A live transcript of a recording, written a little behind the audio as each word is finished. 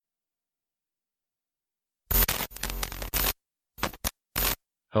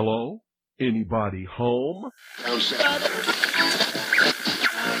Hello? Anybody home?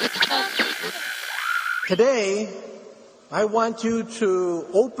 Today, I want you to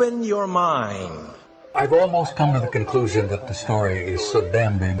open your mind. I've almost come to the conclusion that the story is so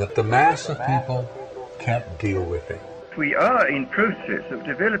damn big that the mass of people can't deal with it. We are in process of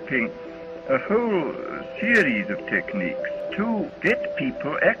developing a whole series of techniques to get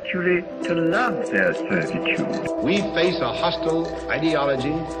people actually to love their servitude. We face a hostile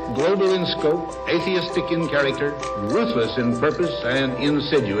ideology, global in scope, atheistic in character, ruthless in purpose, and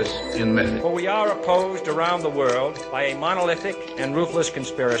insidious in method. For we are opposed around the world by a monolithic and ruthless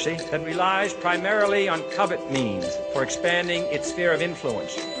conspiracy that relies primarily on covert means for expanding its sphere of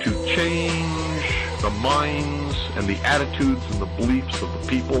influence. To change the minds and the attitudes and the beliefs of the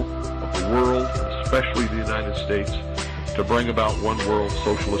people of the world, especially the United States, to bring about one world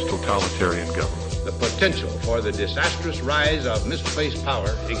socialist totalitarian government. The potential for the disastrous rise of misplaced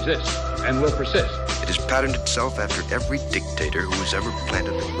power exists and will persist. It has patterned itself after every dictator who has ever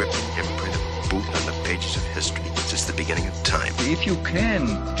planted the ripping imprint of boot on the pages of history since the beginning of time. If you can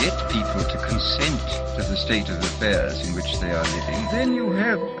get people to consent to the state of affairs in which they are living, then you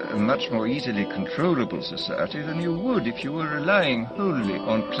have a much more easily controllable society than you would if you were relying wholly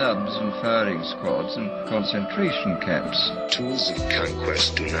on clubs and firing squads and concentration camps. Tools of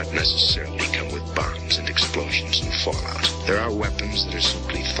conquest do not necessarily come with bombs and explosions and fallout. There are weapons that are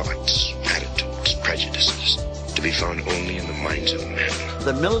simply thoughts, attitudes, prejudices, to be found only in the minds of men.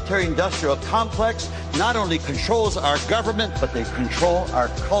 The military-industrial complex not only controls our government, but they control our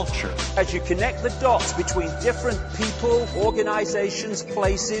culture. As you connect the dots between different people, organizations,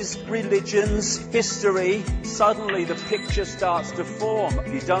 places, religions, history, suddenly the picture starts to form.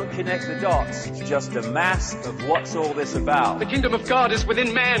 If you don't connect the dots, it's just a mask of what's all this about. The kingdom of God is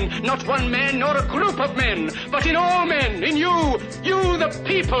within man, not one man nor a group of men, but in all men, in you. You, the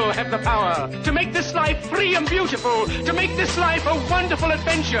people, have the power to make this life free and beautiful, to make this life a wonderful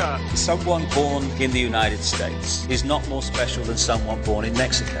adventure. Someone born in the United States is not more special than someone born in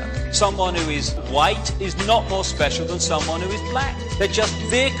Mexico. Someone who is white is not more special than someone who is black. They're just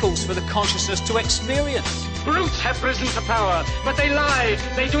vehicles for the consciousness to experience. Brutes have risen to power, but they lie.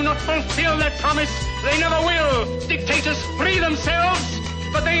 They do not fulfill their promise. They never will. Dictators free themselves,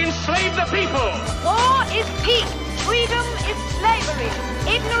 but they enslave the people. War is peace. Freedom is slavery.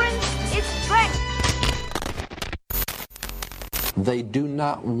 Ignorance is strength. They do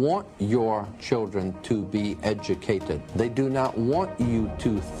not want your children to be educated. They do not want you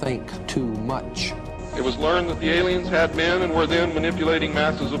to think too much. It was learned that the aliens had men and were then manipulating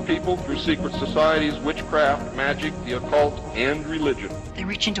masses of people through secret societies, witchcraft, magic, the occult, and religion. They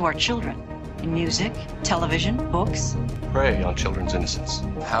reach into our children in music, television, books. Prey on children's innocence.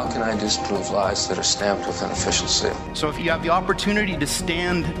 How can I disprove lies that are stamped with an official seal? So if you have the opportunity to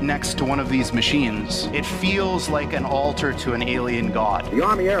stand next to one of these machines, it feels like an altar to an alien god. The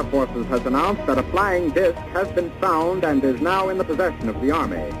Army Air Forces has announced that a flying disc has been found and is now in the possession of the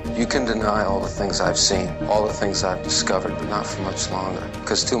Army. You can deny all the things I've seen, all the things I've discovered, but not for much longer,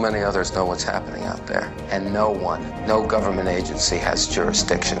 because too many others know what's happening out there. And no one, no government agency has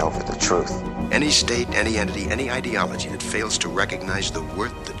jurisdiction over the truth. Any state, any entity, any ideology that fails to recognize the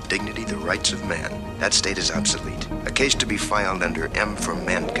worth, the dignity, the rights of man, that state is obsolete. A case to be filed under M for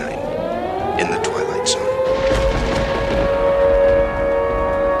Mankind in the Twilight Zone.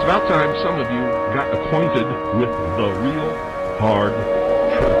 It's about time some of you got acquainted with the real hard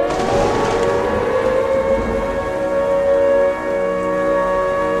truth.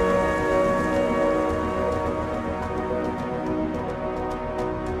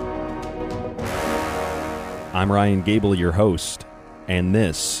 I'm Ryan Gable, your host, and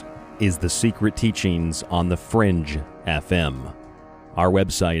this is The Secret Teachings on the Fringe FM. Our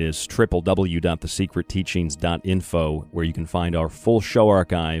website is www.thesecretteachings.info, where you can find our full show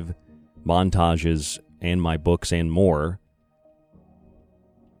archive, montages, and my books and more.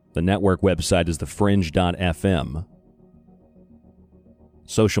 The network website is thefringe.fm.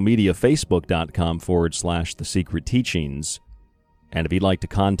 Social media, facebook.com/The Secret Teachings. And if you'd like to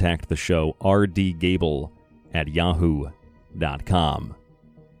contact the show, rdgable@yahoo.com.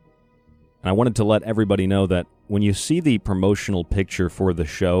 And I wanted to let everybody know that when you see the promotional picture for the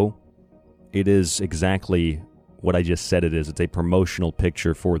show, it is exactly what I just said it is. It's a promotional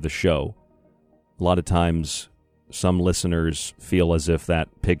picture for the show. A lot of times, some listeners feel as if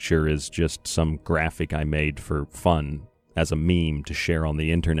that picture is just some graphic I made for fun as a meme to share on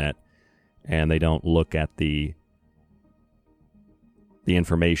the internet, and they don't look at the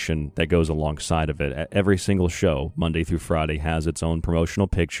information that goes alongside of it. Every single show, Monday through Friday, has its own promotional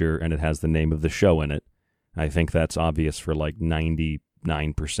picture, and it has the name of the show in it. I think that's obvious for like 90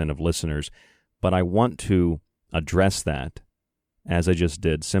 99% of listeners. But I want to address that, as I just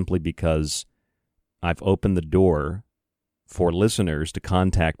did, simply because I've opened the door for listeners to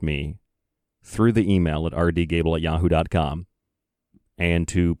contact me through the email at rdgable@yahoo.com and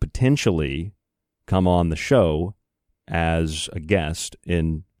to potentially come on the show as a guest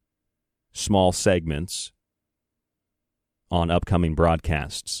in small segments on upcoming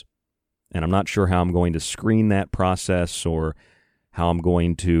broadcasts. And I'm not sure how I'm going to screen that process or how I'm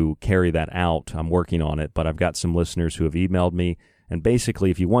going to carry that out. I'm working on it, but I've got some listeners who have emailed me. And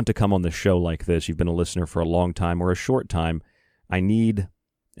basically, if you want to come on the show like this, you've been a listener for a long time or a short time, I need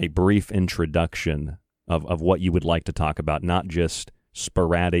a brief introduction of what you would like to talk about, not just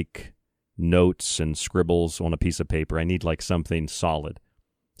sporadic notes and scribbles on a piece of paper. I need like something solid.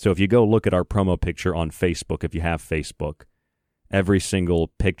 So if you go look at our promo picture on Facebook, if you have Facebook, every single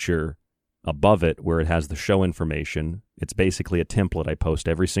picture above it where it has the show information, it's basically a template I post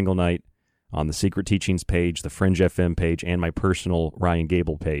every single night on the Secret Teachings page, the Fringe FM page, and my personal Ryan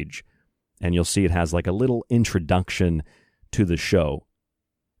Gable page. And you'll see it has like a little introduction to the show,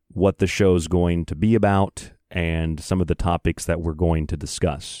 what the show's going to be about, and some of the topics that we're going to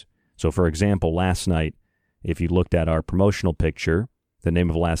discuss. So, for example, last night, if you looked at our promotional picture, the name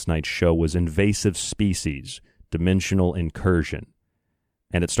of last night's show was Invasive Species, Dimensional Incursion.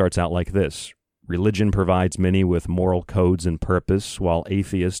 And it starts out like this. Religion provides many with moral codes and purpose, while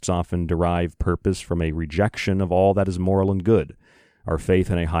atheists often derive purpose from a rejection of all that is moral and good. Our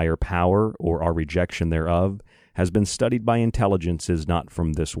faith in a higher power, or our rejection thereof, has been studied by intelligences not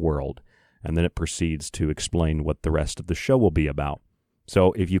from this world. And then it proceeds to explain what the rest of the show will be about.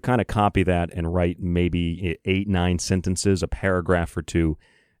 So if you kind of copy that and write maybe 8-9 sentences, a paragraph or two,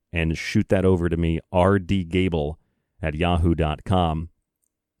 and shoot that over to me, rdgable@yahoo.com,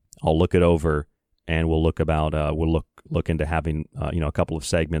 I'll look it over, and we'll look into having a couple of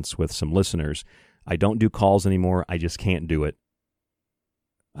segments with some listeners. I don't do calls anymore. I just can't do it.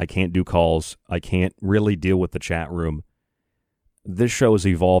 I can't do calls. I can't really deal with the chat room. This show has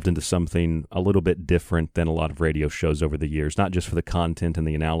evolved into something a little bit different than a lot of radio shows over the years, not just for the content and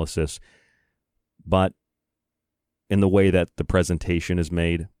the analysis, but in the way that the presentation is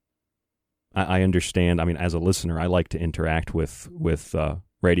made. I understand. I mean, as a listener, I like to interact with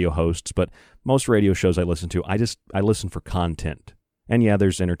radio hosts, but most radio shows I listen to, I listen for content. And yeah,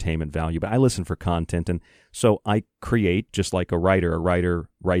 there's entertainment value, but I listen for content. And so I create just like a writer. A writer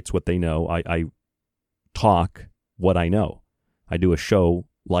writes what they know. I talk what I know. I do a show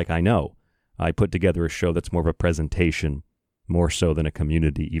like I know. I put together a show that's more of a presentation, more so than a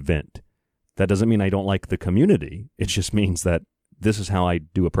community event. That doesn't mean I don't like the community. It just means that this is how I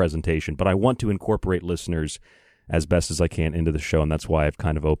do a presentation. But I want to incorporate listeners as best as I can into the show, and that's why I've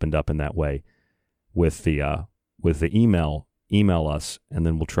kind of opened up in that way with the email. Email us, and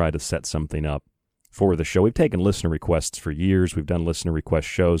then we'll try to set something up for the show. We've taken listener requests for years. We've done listener request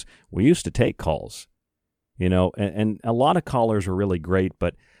shows. We used to take calls, and a lot of callers are really great,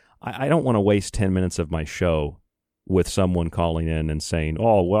 but I don't want to waste 10 minutes of my show with someone calling in and saying,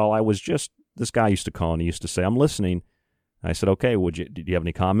 oh, well, this guy used to call and he used to say, I'm listening. I said, okay, do you have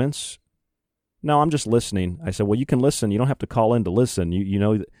any comments? No, I'm just listening. I said, well, you can listen. You don't have to call in to listen.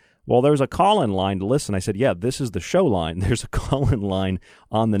 Well, there's a call-in line to listen. I said, yeah, this is the show line. There's a call-in line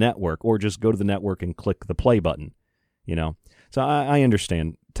on the network, or just go to the network and click the play button, So I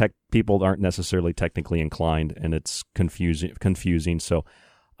understand. People aren't necessarily technically inclined, and it's confusing. So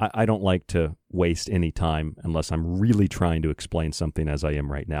I don't like to waste any time unless I'm really trying to explain something as I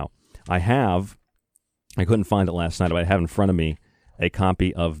am right now. I couldn't find it last night, but I have in front of me a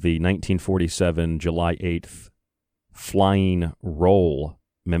copy of the 1947 July 8th Flying Roll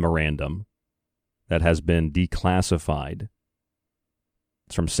Memorandum that has been declassified.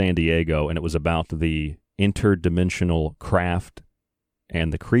 It's from San Diego, and it was about the interdimensional craft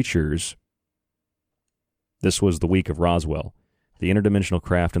and the creatures. This was the week of Roswell. The interdimensional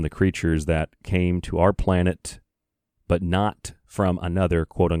craft and the creatures that came to our planet, but not from another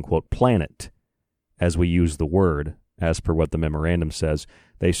quote-unquote planet, as we use the word, as per what the memorandum says.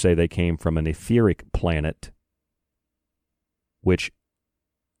 They say they came from an etheric planet, which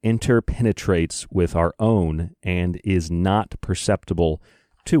interpenetrates with our own and is not perceptible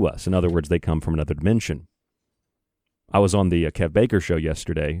to us. In other words, they come from another dimension. I was on the Kev Baker show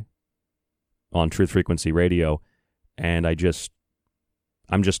yesterday on Truth Frequency Radio, and I'm just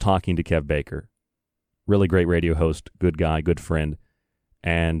talking to Kev Baker. Really great radio host, good guy, good friend.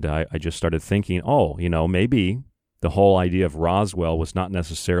 And I just started thinking, maybe the whole idea of Roswell was not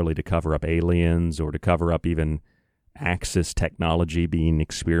necessarily to cover up aliens or to cover up even Axis technology being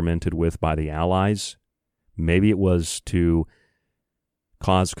experimented with by the Allies. Maybe it was to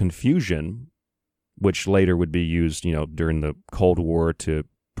cause confusion, which later would be used, during the Cold War to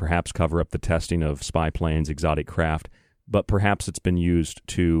perhaps cover up the testing of spy planes, exotic craft, but perhaps it's been used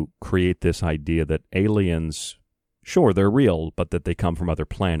to create this idea that aliens, sure, they're real, but that they come from other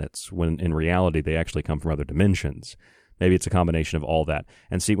planets, when in reality they actually come from other dimensions. Maybe it's a combination of all that.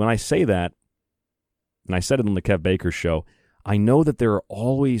 And see, when I say that, and I said it on the Kev Baker show, I know that there are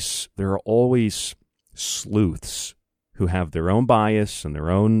always sleuths who have their own bias and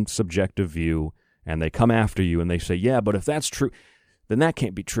their own subjective view, and they come after you and they say, yeah, but if that's true, then that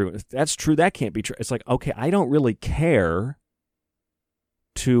can't be true. If that's true, that can't be true. It's like, okay, I don't really care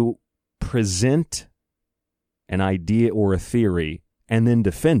to present an idea or a theory and then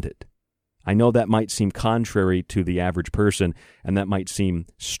defend it. I know that might seem contrary to the average person, and that might seem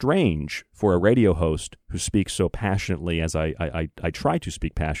strange for a radio host who speaks so passionately as I try to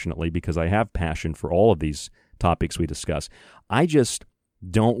speak passionately, because I have passion for all of these topics we discuss. I just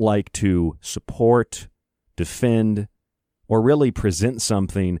don't like to support, defend, or really present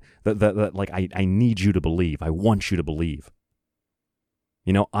something that like I need you to believe. I want you to believe.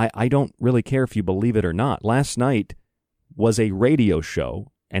 I don't really care if you believe it or not. Last night was a radio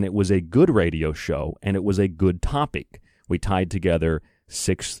show, and it was a good radio show, and it was a good topic. We tied together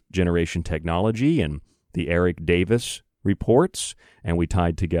sixth-generation technology and the Eric Davis reports, and we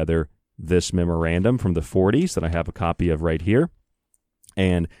tied together this memorandum from the 40s that I have a copy of right here.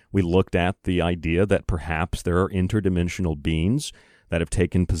 And we looked at the idea that perhaps there are interdimensional beings that have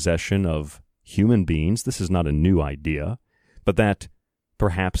taken possession of human beings. This is not a new idea, but that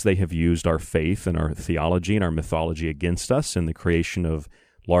perhaps they have used our faith and our theology and our mythology against us in the creation of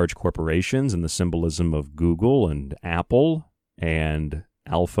large corporations and the symbolism of Google and Apple and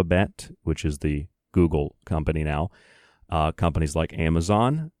Alphabet, which is the Google company now, companies like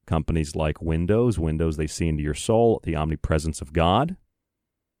Amazon, companies like Windows they see into your soul, the omnipresence of God.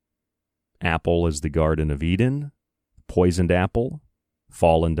 Apple is the Garden of Eden, poisoned apple,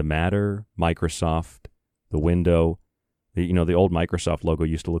 fall into matter, Microsoft, the window. The old Microsoft logo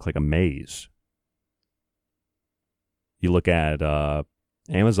used to look like a maze. You look at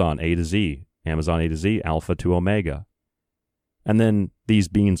Amazon A to Z, Alpha to Omega. And then these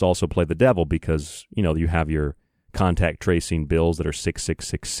beings also play the devil because, you have your contact tracing bills that are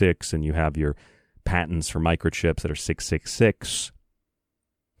 6666, and you have your patents for microchips that are 666.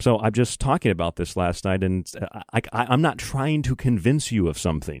 So I'm just talking about this last night, and I'm not trying to convince you of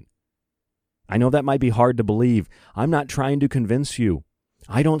something. I know that might be hard to believe. I'm not trying to convince you.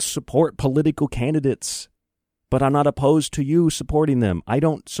 I don't support political candidates, but I'm not opposed to you supporting them. I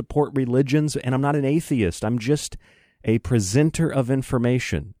don't support religions, and I'm not an atheist. I'm just a presenter of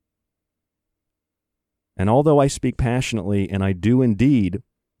information. And although I speak passionately, and I do indeed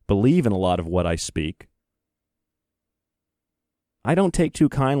believe in a lot of what I speak, I don't take too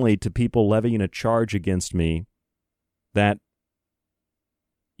kindly to people levying a charge against me that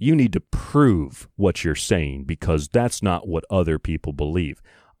you need to prove what you're saying because that's not what other people believe.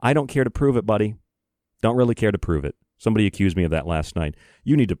 I don't care to prove it, buddy. Don't really care to prove it. Somebody accused me of that last night.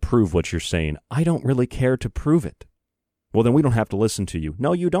 You need to prove what you're saying. I don't really care to prove it. Well, then we don't have to listen to you.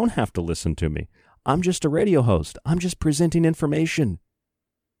 No, you don't have to listen to me. I'm just a radio host. I'm just presenting information.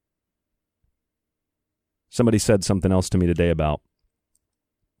 Somebody said something else to me today about,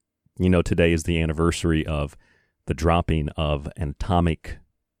 today is the anniversary of the dropping of an atomic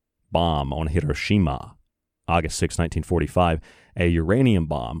bomb on Hiroshima, August 6, 1945, a uranium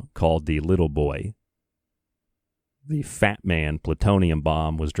bomb called the Little Boy. The Fat Man plutonium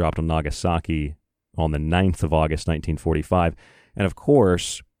bomb was dropped on Nagasaki on the 9th of August, 1945. And of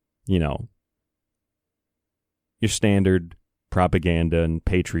course, your standard propaganda and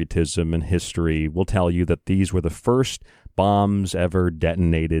patriotism and history will tell you that these were the first bombs ever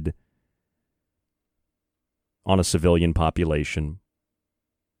detonated on a civilian population.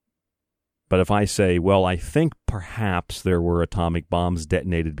 But if I say, well, I think perhaps there were atomic bombs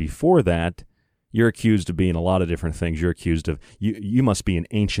detonated before that, you're accused of being a lot of different things. You're accused of, you must be an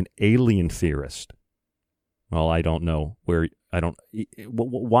ancient alien theorist. Well, I don't know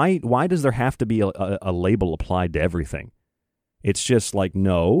why does there have to be a label applied to everything? It's just like,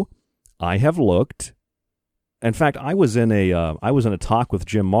 no, I have looked. In fact, I was in a talk with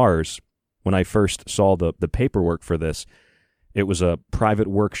Jim Mars when I first saw the paperwork for this. It was a private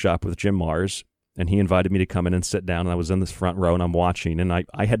workshop with Jim Mars, and he invited me to come in and sit down, and I was in this front row, and I'm watching, and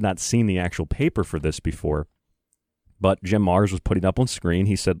I had not seen the actual paper for this before, but Jim Mars was putting up on screen.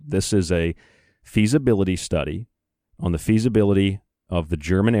 He said, this is a feasibility study on the feasibility of the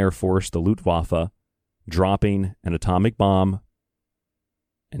German Air Force, the Luftwaffe, dropping an atomic bomb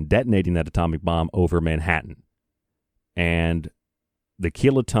and detonating that atomic bomb over Manhattan. And the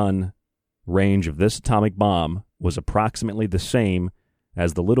kiloton range of this atomic bomb was approximately the same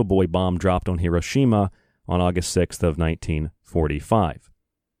as the little boy bomb dropped on Hiroshima on August 6th of 1945.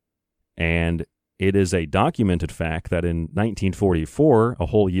 And it is a documented fact that in 1944, a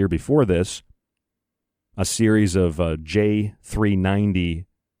whole year before this, a series of J-390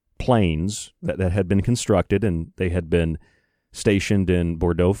 planes that had been constructed, and they had been stationed in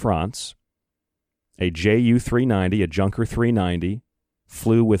Bordeaux, France. A Ju-390, a Junker 390,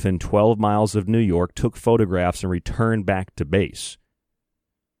 flew within 12 miles of New York, took photographs, and returned back to base.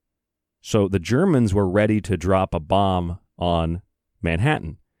 So the Germans were ready to drop a bomb on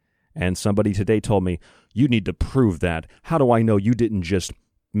Manhattan. And somebody today told me, you need to prove that. How do I know you didn't just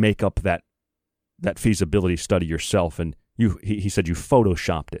make up that feasibility study yourself and he said you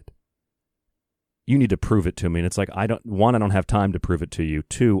photoshopped it? You need to prove it to me. And it's like, I don't have time to prove it to you.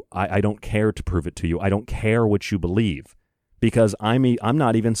 Two, I don't care to prove it to you. I don't care what you believe, because I'm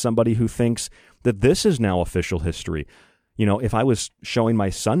not even somebody who thinks that this is now official history. You know, if I was showing my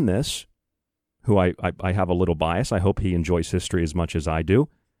son this, who I have a little bias, I hope he enjoys history as much as I do.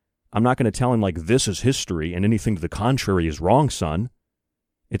 I'm not going to tell him, like, this is history and anything to the contrary is wrong, son.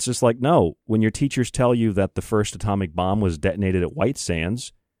 It's just like, no, when your teachers tell you that the first atomic bomb was detonated at White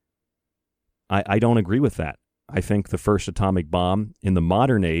Sands, I don't agree with that. I think the first atomic bomb in the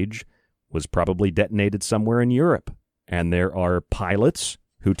modern age was probably detonated somewhere in Europe. And there are pilots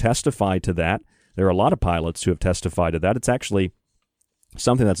who testify to that. There are a lot of pilots who have testified to that. It's actually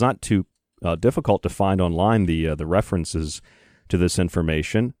something that's not too difficult to find online, the references to this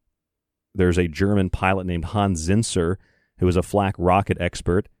information. There's a German pilot named Hans Zinser, who is a flak rocket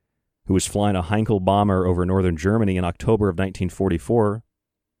expert, who was flying a Heinkel bomber over northern Germany in October of 1944, a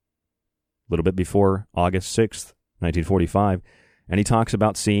little bit before August 6th, 1945, and he talks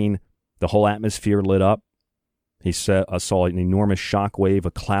about seeing the whole atmosphere lit up. He saw an enormous shock wave,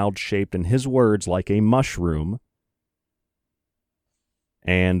 a cloud shaped, in his words, like a mushroom,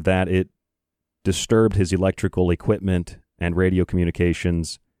 and that it disturbed his electrical equipment and radio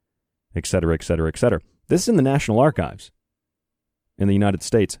communications, etc., etc., etc. This is in the National Archives in the United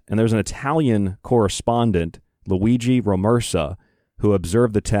States. And there's an Italian correspondent, Luigi Romersa, who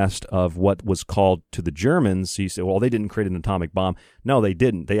observed the test of what was called to the Germans. He said, well, they didn't create an atomic bomb. No, they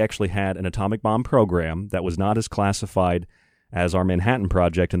didn't. They actually had an atomic bomb program that was not as classified as our Manhattan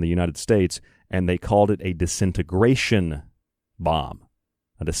Project in the United States, and they called it a disintegration bomb.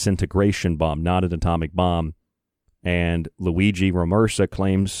 A disintegration bomb, not an atomic bomb. And Luigi Romersa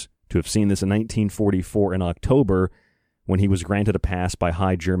claims to have seen this in 1944 in October, when he was granted a pass by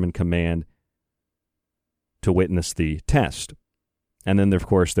High German Command to witness the test. And then, of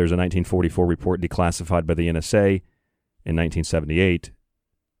course, there's a 1944 report declassified by the NSA in 1978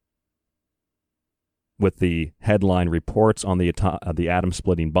 with the headline Reports on the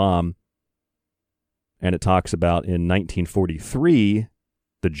Atom-Splitting Bomb. And it talks about in 1943,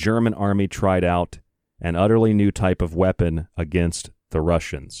 the German army tried out an utterly new type of weapon against the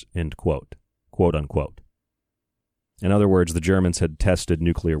Russians, end quote, quote unquote. In other words, the Germans had tested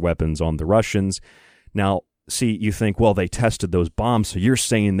nuclear weapons on the Russians. Now, see, you think, well, they tested those bombs, so you're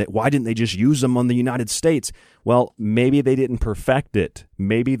saying that why didn't they just use them on the United States? Well, maybe they didn't perfect it.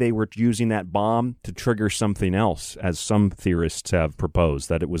 Maybe they were using that bomb to trigger something else, as some theorists have proposed,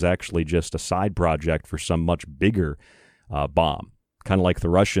 that it was actually just a side project for some much bigger bomb. Kind of like the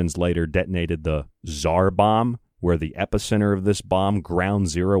Russians later detonated the Tsar bomb, where the epicenter of this bomb, ground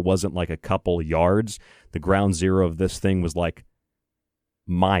zero, wasn't like a couple yards. The ground zero of this thing was like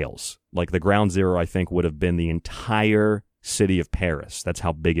miles. Like the ground zero, I think, would have been the entire city of Paris. That's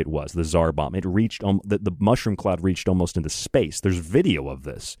how big it was, the Tsar bomb. It reached, the mushroom cloud reached almost into space. There's video of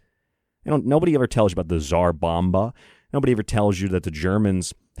this. Nobody ever tells you about the Tsar Bomba. Nobody ever tells you that the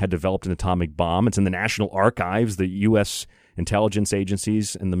Germans had developed an atomic bomb. It's in the National Archives. The U.S. intelligence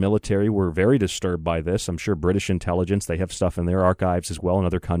agencies and the military were very disturbed by this. I'm sure British intelligence, they have stuff in their archives as well in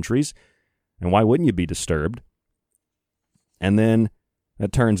other countries. And why wouldn't you be disturbed? And then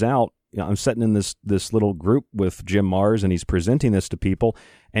it turns out, I'm sitting in this little group with Jim Marrs, and he's presenting this to people.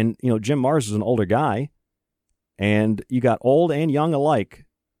 And, Jim Marrs is an older guy, and you got old and young alike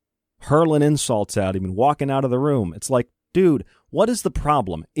hurling insults at him and walking out of the room. It's like, dude, what is the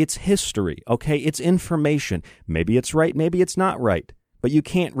problem? It's history, okay? It's information. Maybe it's right, maybe it's not right. But you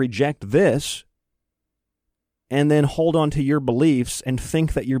can't reject this and then hold on to your beliefs and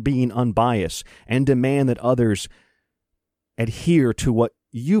think that you're being unbiased and demand that others adhere to what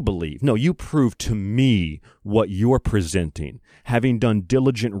you believe. No, you prove to me what you're presenting. Having done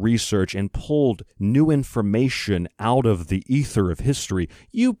diligent research and pulled new information out of the ether of history,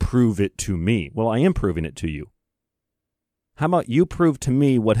 you prove it to me. Well, I am proving it to you. How about you prove to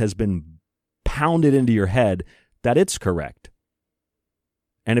me what has been pounded into your head that it's correct?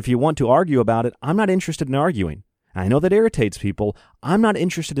 And if you want to argue about it, I'm not interested in arguing. I know that irritates people. I'm not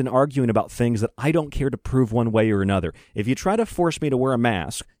interested in arguing about things that I don't care to prove one way or another. If you try to force me to wear a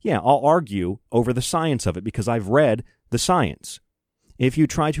mask, yeah, I'll argue over the science of it because I've read the science. If you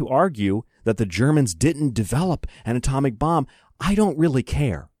try to argue that the Germans didn't develop an atomic bomb, I don't really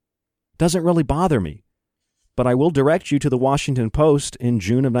care. It doesn't really bother me. But I will direct you to the Washington Post in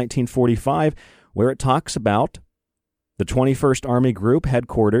June of 1945, where it talks about the 21st Army Group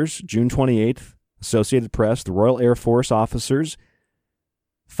headquarters, June 28th, Associated Press, the Royal Air Force officers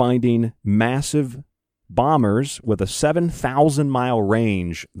finding massive bombers with a 7,000-mile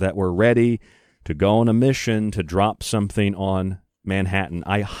range that were ready to go on a mission to drop something on Manhattan.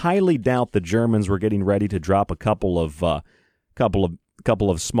 I highly doubt the Germans were getting ready to drop a couple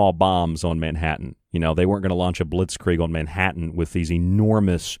of small bombs on Manhattan. You know, they weren't going to launch a blitzkrieg on Manhattan with these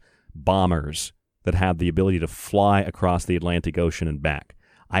enormous bombers that had the ability to fly across the Atlantic Ocean and back.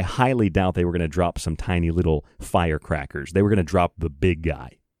 I highly doubt they were going to drop some tiny little firecrackers. They were going to drop the big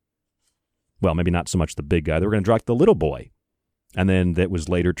guy. Well, maybe not so much the big guy. They were going to drop the little boy. And then that was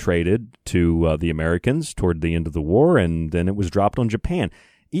later traded to the Americans toward the end of the war, and then it was dropped on Japan.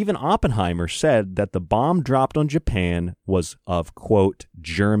 Even Oppenheimer said that the bomb dropped on Japan was of, quote,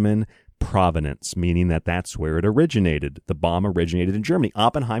 German provenance, meaning that that's where it originated. The bomb originated in Germany.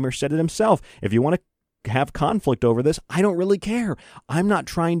 Oppenheimer said it himself. If you want to have conflict over this, I don't really care. I'm not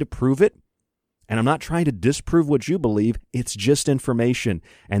trying to prove it, and I'm not trying to disprove what you believe. It's just information,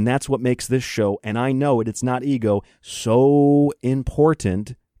 and that's what makes this show, and I know it, it's not ego, so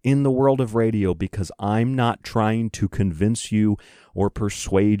important in the world of radio, because I'm not trying to convince you or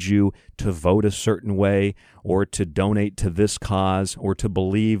persuade you to vote a certain way or to donate to this cause or to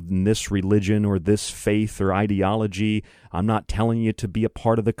believe in this religion or this faith or ideology. I'm not telling you to be a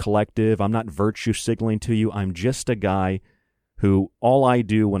part of the collective. I'm not virtue signaling to you. I'm just a guy who all I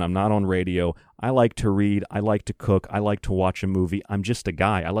do when I'm not on radio, I like to read, I like to cook, I like to watch a movie. I'm just a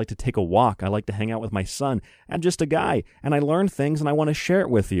guy. I like to take a walk. I like to hang out with my son. I'm just a guy, and I learn things, and I want to share it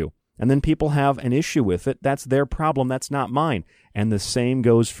with you. And then people have an issue with it. That's their problem. That's not mine. And the same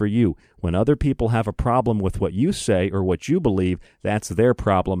goes for you. When other people have a problem with what you say or what you believe, that's their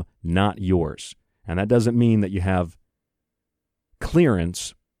problem, not yours. And that doesn't mean that you have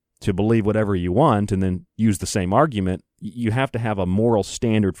clearance to believe whatever you want and then use the same argument. You have to have a moral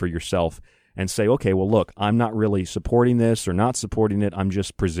standard for yourself and say, okay, well, look, I'm not really supporting this or not supporting it. I'm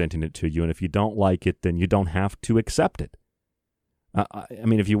just presenting it to you. And if you don't like it, then you don't have to accept it. I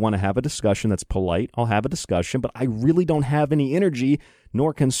mean, if you want to have a discussion that's polite, I'll have a discussion, but I really don't have any energy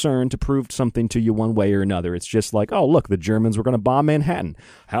nor concern to prove something to you one way or another. It's just like, oh, look, the Germans were going to bomb Manhattan.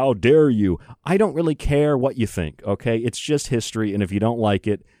 How dare you? I don't really care what you think, okay? It's just history, and if you don't like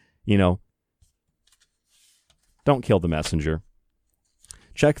it, you know, don't kill the messenger.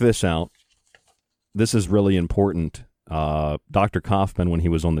 Check this out. This is really important. Dr. Kaufman, when he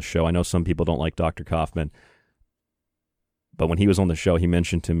was on the show, I know some people don't like Dr. Kaufman, but when he was on the show, he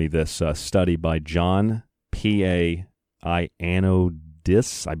mentioned to me this study by John P.A.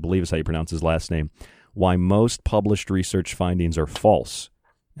 Ioannidis, I believe is how you pronounce his last name, why most published research findings are false.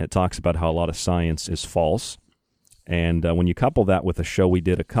 And it talks about how a lot of science is false. And when you couple that with a show we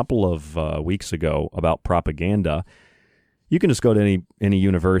did a couple of weeks ago about propaganda, you can just go to any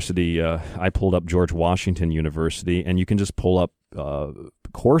university. I pulled up George Washington University, and you can just pull up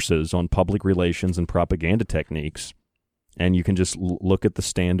courses on public relations and propaganda techniques. And you can just look at the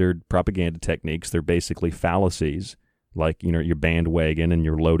standard propaganda techniques. They're basically fallacies, like, you know, your bandwagon and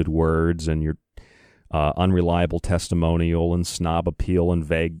your loaded words and your unreliable testimonial and snob appeal and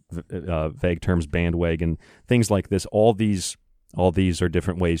vague terms, bandwagon, things like this. All these are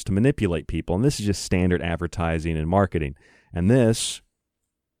different ways to manipulate people. And this is just standard advertising and marketing. And this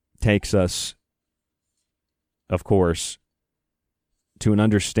takes us, of course, to an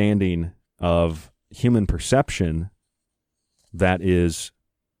understanding of human perception that is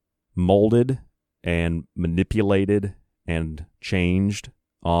molded and manipulated and changed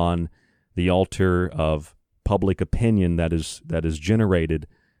on the altar of public opinion that is generated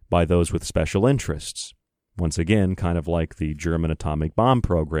by those with special interests. Once again, kind of like the German atomic bomb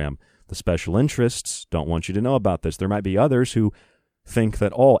program. The special interests don't want you to know about this. There might be others who think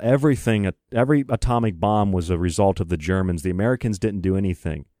that every atomic bomb was a result of the Germans. The Americans didn't do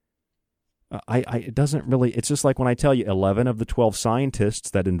anything. It doesn't really. It's just like when I tell you 11 of the 12 scientists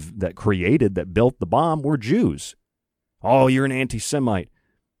that built the bomb were Jews. Oh, you're an anti-Semite.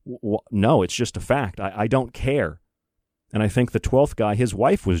 No, it's just a fact. I don't care. And I think the 12th guy, his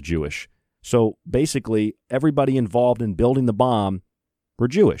wife was Jewish. So basically, everybody involved in building the bomb were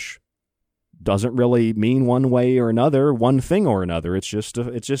Jewish. Doesn't really mean one way or another, one thing or another. It's just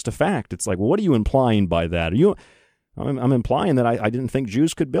a fact. It's like, well, what are you implying by that? I'm implying that I didn't think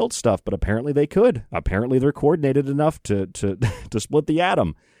Jews could build stuff, but apparently they could. Apparently they're coordinated enough to split the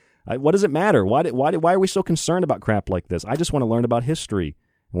atom. What does it matter? Why are we so concerned about crap like this? I just want to learn about history.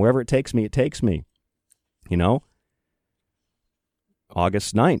 And wherever it takes me, it takes me. You know?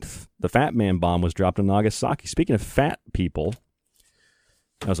 August 9th, the Fat Man bomb was dropped in Nagasaki. Speaking of fat people,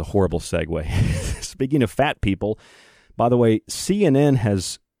 that was a horrible segue. Speaking of fat people, by the way, CNN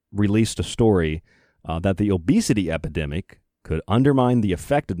has released a story that the obesity epidemic could undermine the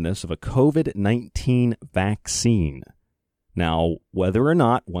effectiveness of a COVID-19 vaccine. Now, whether or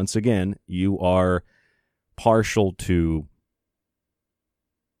not, once again, you are partial to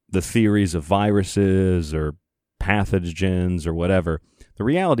the theories of viruses or pathogens or whatever, the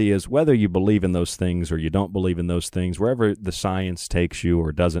reality is whether you believe in those things or you don't believe in those things, wherever the science takes you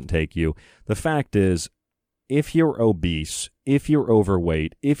or doesn't take you, the fact is, if you're obese, if you're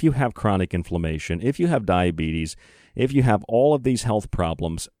overweight, if you have chronic inflammation, if you have diabetes, if you have all of these health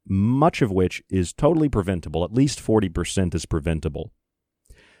problems, much of which is totally preventable, at least 40% is preventable,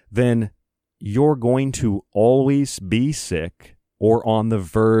 then you're going to always be sick or on the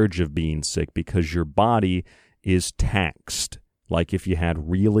verge of being sick because your body is taxed. Like if you had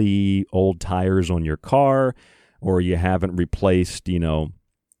really old tires on your car, or you haven't replaced, you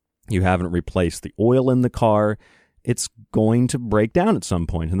haven't replaced the oil in the car, it's going to break down at some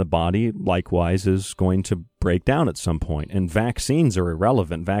point, and the body likewise is going to break down at some point. And vaccines are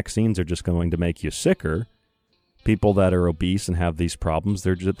irrelevant. Vaccines are just going to make you sicker. People that are obese and have these problems,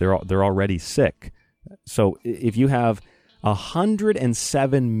 they're already sick. So if you have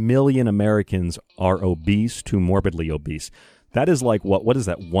 107 million Americans are obese to morbidly obese, that is like what is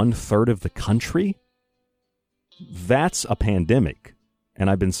that, 1/3 of the country? That's a pandemic. And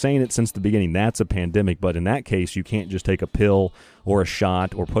I've been saying it since the beginning, that's a pandemic. But in that case, you can't just take a pill or a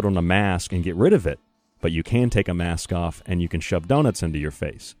shot or put on a mask and get rid of it. But you can take a mask off and you can shove donuts into your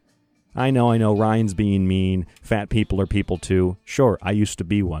face. I know, Ryan's being mean. Fat people are people too. Sure, I used to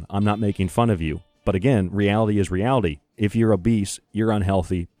be one. I'm not making fun of you. But again, reality is reality. If you're obese, you're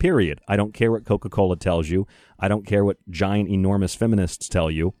unhealthy, period. I don't care what Coca-Cola tells you. I don't care what giant, enormous feminists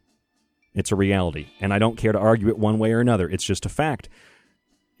tell you. It's a reality. And I don't care to argue it one way or another. It's just a fact.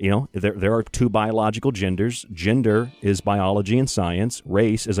 There are two biological genders. Gender is biology and science.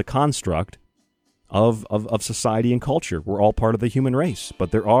 Race is a construct of society and culture. We're all part of the human race. But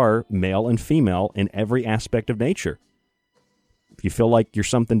there are male and female in every aspect of nature. If you feel like you're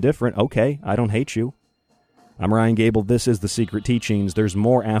something different, okay, I don't hate you. I'm Ryan Gable. This is The Secret Teachings. There's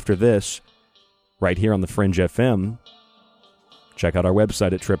more after this right here on the Fringe FM. Check out our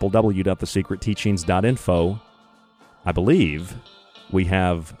website at www.thesecretteachings.info. I believe we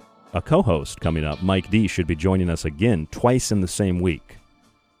have a co-host coming up. Mike D should be joining us again twice in the same week.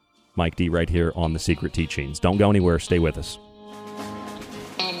 Mike D right here on The Secret Teachings. Don't go anywhere. Stay with us.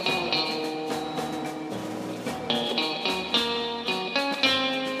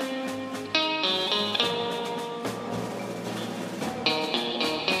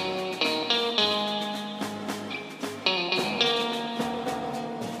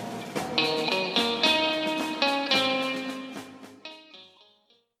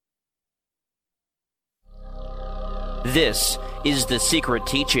 This is The Secret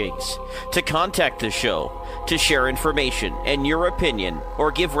Teachings. To contact the show, to share information and your opinion, or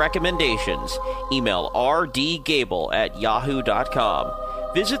give recommendations, email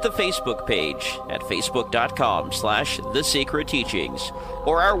rdgable@yahoo.com. Visit the Facebook page at facebook.com/thesecretteachings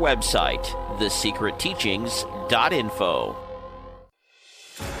or our website, thesecretteachings.info.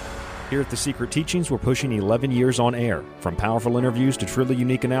 Here at The Secret Teachings, we're pushing 11 years on air. From powerful interviews to truly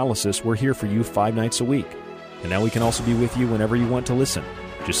unique analysis, we're here for you 5 nights a week. And now we can also be with you whenever you want to listen.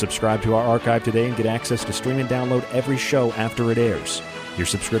 Just subscribe to our archive today and get access to stream and download every show after it airs. Your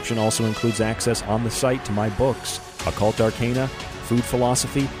subscription also includes access on the site to my books, Occult Arcana, Food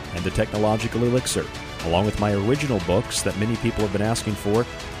Philosophy, and The Technological Elixir, along with my original books that many people have been asking for,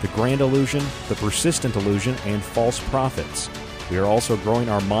 The Grand Illusion, The Persistent Illusion, and False Prophets. We are also growing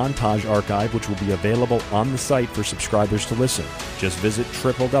our montage archive, which will be available on the site for subscribers to listen. Just visit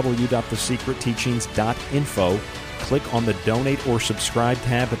www.thesecretteachings.info, click on the Donate or Subscribe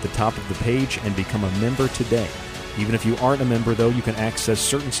tab at the top of the page, and become a member today. Even if you aren't a member, though, you can access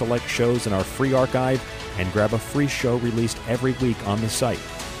certain select shows in our free archive and grab a free show released every week on the site.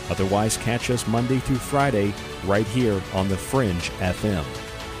 Otherwise, catch us Monday through Friday right here on the Fringe FM.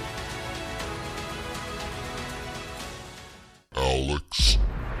 Alex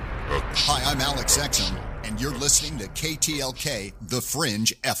X Hi, I'm Alex Exum, and you're listening to KTLK, The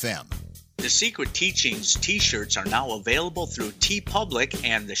Fringe FM. The Secret Teachings t-shirts are now available through TeePublic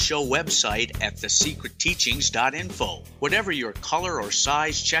and the show website at thesecretteachings.info. Whatever your color or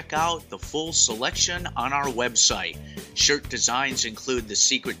size, check out the full selection on our website. Shirt designs include the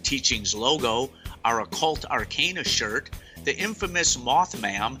Secret Teachings logo, our Occult Arcana shirt, the infamous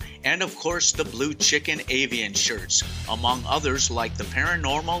Mothman, and of course the Blue Chicken Avian shirts, among others like the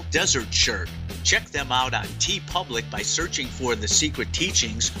Paranormal Desert shirt. Check them out on TeePublic by searching for The Secret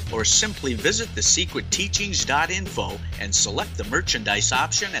Teachings, or simply visit thesecretteachings.info and select the merchandise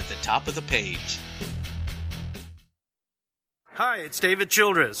option at the top of the page. Hi, it's David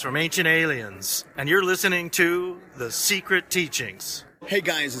Childress from Ancient Aliens, and you're listening to The Secret Teachings. Hey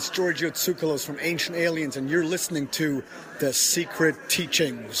guys, it's Georgios Tsoukalos from Ancient Aliens, and you're listening to The Secret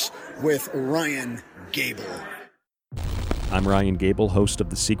Teachings with Ryan Gable. I'm Ryan Gable, host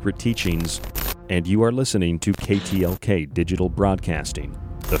of The Secret Teachings, and you are listening to KTLK Digital Broadcasting,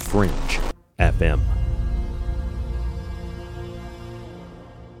 The Fringe FM.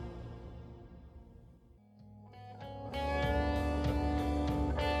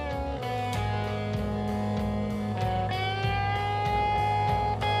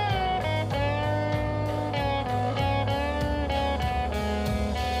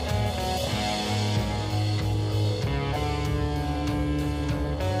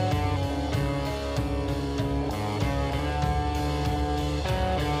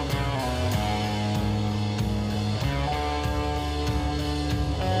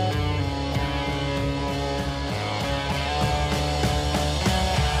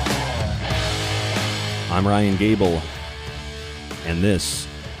 I'm Ryan Gable, and this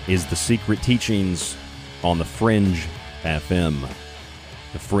is The Secret Teachings on The Fringe FM.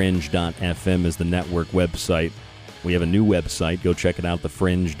 TheFringe.fm is the network website. We have a new website. Go check it out,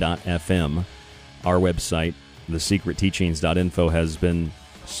 TheFringe.fm. Our website, TheSecretTeachings.info, has been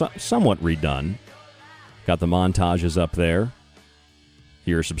somewhat redone. Got the montages up there. If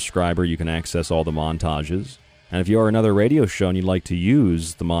you're a subscriber, you can access all the montages. And if you are another radio show and you'd like to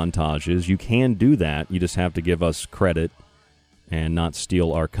use the montages, you can do that. You just have to give us credit and not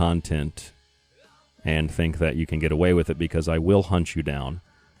steal our content and think that you can get away with it, because I will hunt you down,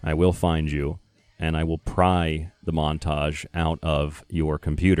 I will find you, and I will pry the montage out of your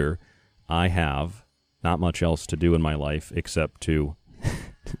computer. I have not much else to do in my life except to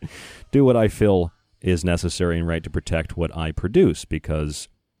do what I feel is necessary and right to protect what I produce, because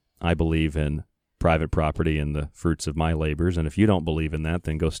I believe in private property and the fruits of my labors. And if you don't believe in that,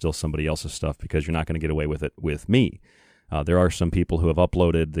 then go steal somebody else's stuff, because you're not going to get away with it with me. There are some people who have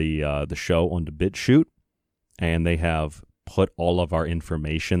uploaded the show onto BitChute, and they have put all of our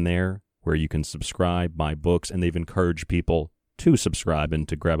information there where you can subscribe, buy books, and they've encouraged people to subscribe and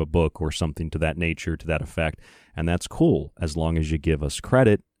to grab a book or something to that nature, to that effect. And that's cool, as long as you give us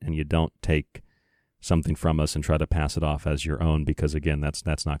credit and you don't take something from us and try to pass it off as your own, because, again, that's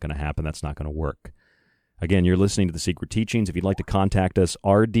not going to happen. That's not going to work. Again, you're listening to The Secret Teachings. If you'd like to contact us,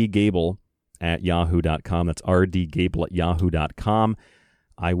 rdgable@yahoo.com. That's rdgable@yahoo.com.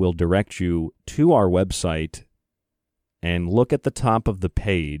 I will direct you to our website, and look at the top of the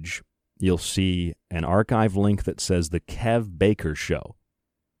page. You'll see an archive link that says The Kev Baker Show.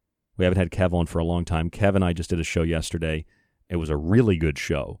 We haven't had Kev on for a long time. Kev and I just did a show yesterday. It was a really good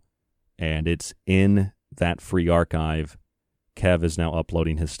show, and it's in that free archive. Kev is now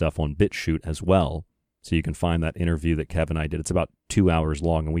uploading his stuff on BitChute as well, so you can find that interview that Kev and I did. It's about 2 hours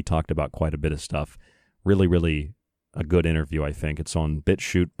long, and we talked about quite a bit of stuff. Really, really a good interview, I think. It's on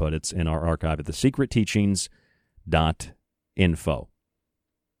BitChute, but it's in our archive at thesecretteachings.info.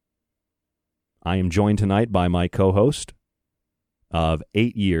 I am joined tonight by my co-host of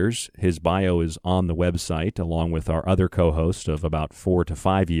 8 years. His bio is on the website, along with our other co-host of about 4 to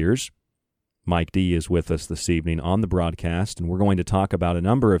 5 years. Mike D is with us this evening on the broadcast, and we're going to talk about a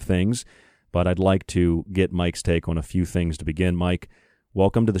number of things, but I'd like to get Mike's take on a few things to begin. Mike,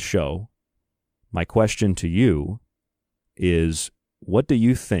 welcome to the show. My question to you is, what do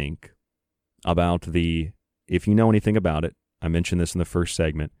you think about if you know anything about it, I mentioned this in the first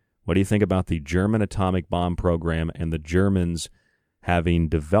segment, what do you think about the German atomic bomb program and the Germans having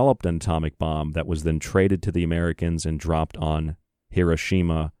developed an atomic bomb that was then traded to the Americans and dropped on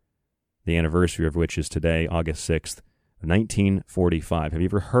Hiroshima, the anniversary of which is today, August 6th, 1945. Have you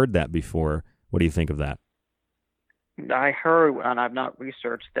ever heard that before? What do you think of that? I heard, and I've not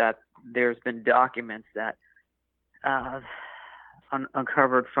researched, that there's been documents that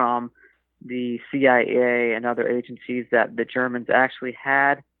uncovered from the CIA and other agencies that the Germans actually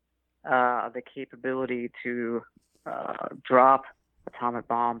had the capability to drop atomic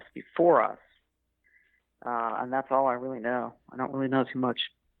bombs before us. And that's all I really know. I don't really know too much.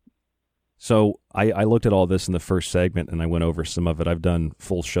 So I looked at all this in the first segment, and I went over some of it. I've done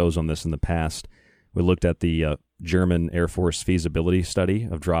full shows on this in the past. We looked at the German Air Force feasibility study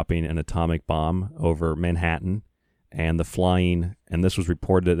of dropping an atomic bomb over Manhattan, and the flying, and this was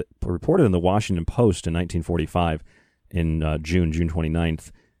reported in the Washington Post in 1945, in June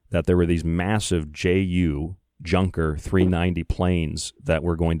 29th, that there were these massive JU Junker 390 planes that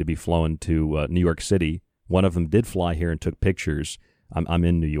were going to be flown to New York City. One of them did fly here and took pictures. I'm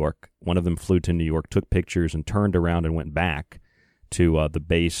in New York. One of them flew to New York, took pictures, and turned around and went back to the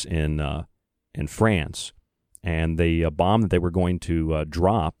base in France. And the bomb that they were going to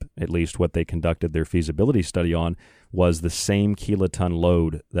drop, at least what they conducted their feasibility study on, was the same kiloton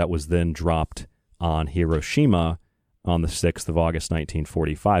load that was then dropped on Hiroshima on the 6th of August,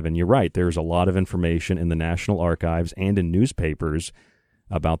 1945. And you're right, there's a lot of information in the National Archives and in newspapers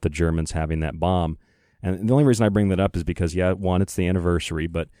about the Germans having that bomb. And the only reason I bring that up is because, yeah, one, it's the anniversary,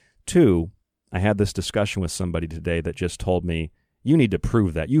 but two, I had this discussion with somebody today that just told me, you need to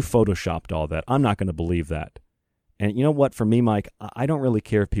prove that. You photoshopped all that. I'm not going to believe that. And you know what? For me, Mike, I don't really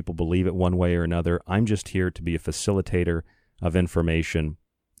care if people believe it one way or another. I'm just here to be a facilitator of information,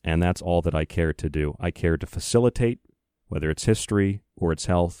 and that's all that I care to do. I care to facilitate, whether it's history or it's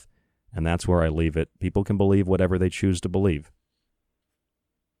health, and that's where I leave it. People can believe whatever they choose to believe.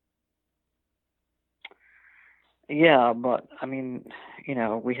 Yeah, but, I mean,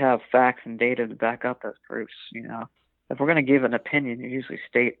 we have facts and data to back up those proofs, If we're going to give an opinion, you usually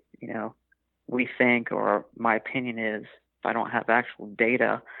state, we think, or my opinion is. If I don't have actual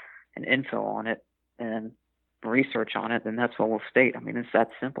data and info on it and research on it, then that's what we'll state. I mean, it's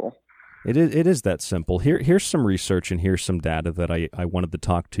that simple. It is that simple. Here's some research and here's some data that I wanted to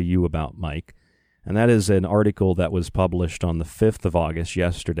talk to you about, Mike. And that is an article that was published on the 5th of August,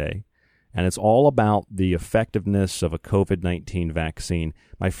 yesterday. And it's all about the effectiveness of a COVID-19 vaccine.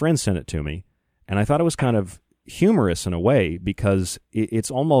 My friend sent it to me, and I thought it was kind of humorous in a way because it's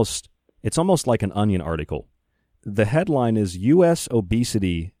almost like an Onion article. The headline is U.S.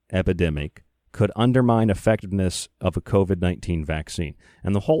 obesity epidemic could undermine effectiveness of a COVID-19 vaccine.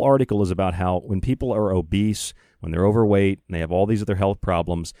 And the whole article is about how when people are obese, when they're overweight, and they have all these other health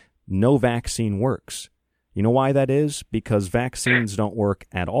problems, no vaccine works. You know why that is? Because vaccines don't work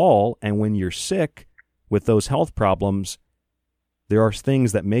at all, and when you're sick with those health problems, there are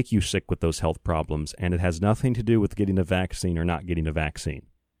things that make you sick with those health problems, and it has nothing to do with getting a vaccine or not getting a vaccine.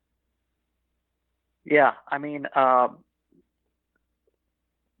 Yeah, I mean,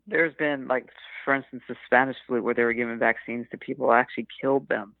 there's been, like, for instance, the Spanish flu where they were giving vaccines to people who actually killed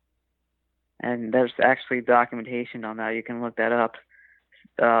them. And there's actually documentation on that. You can look that up.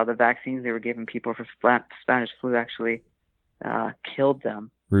 The vaccines they were giving people for Spanish flu actually killed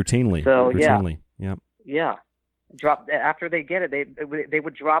them. Routinely. So, routinely. Yeah. Yep. Yeah. After they get it, they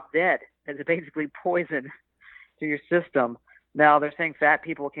would drop dead. It's basically poison to your system. Now, they're saying fat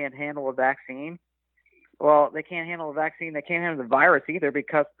people can't handle a vaccine. Well, they can't handle a vaccine. They can't handle the virus either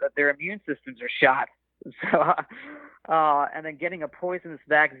because their immune systems are shot. So, and then getting a poisonous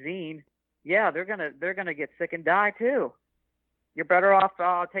vaccine, yeah, they're gonna get sick and die too. You're better off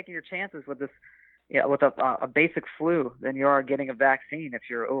taking your chances with this, with a basic flu than you are getting a vaccine if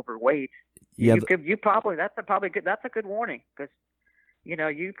you're overweight. Yeah, that's a good warning because,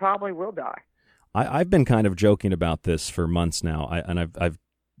 you probably will die. I've been kind of joking about this for months now, and I've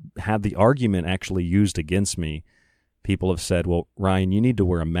had the argument actually used against me. People have said, well, Ryan, you need to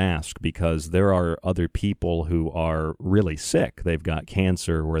wear a mask because there are other people who are really sick. They've got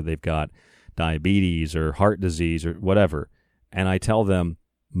cancer or they've got diabetes or heart disease or whatever. And I tell them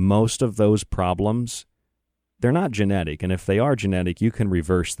most of those problems, they're not genetic. And if they are genetic, you can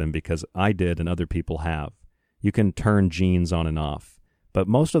reverse them because I did and other people have. You can turn genes on and off. But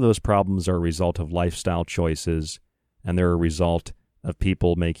most of those problems are a result of lifestyle choices, and they're a result of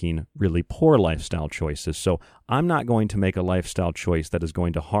people making really poor lifestyle choices. So I'm not going to make a lifestyle choice that is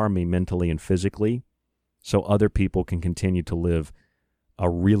going to harm me mentally and physically so other people can continue to live a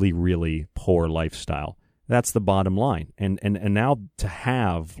really, really poor lifestyle. That's the bottom line. And now to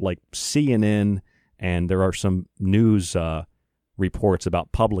have, like, CNN, and there are some news reports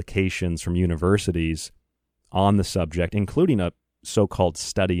about publications from universities on the subject, including a so-called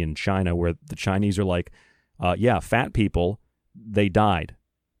study in China where the Chinese are like, fat people, they died,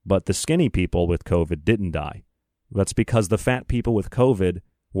 but the skinny people with COVID didn't die. That's because the fat people with COVID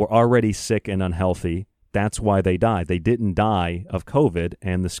were already sick and unhealthy. That's why they died. They didn't die of COVID,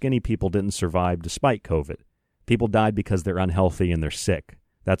 and the skinny people didn't survive despite COVID. People died because they're unhealthy and they're sick.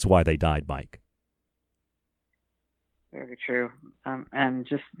 That's why they died, Mike. Very true. And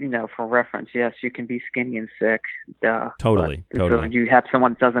just, for reference, yes, you can be skinny and sick. Duh. Totally. So you have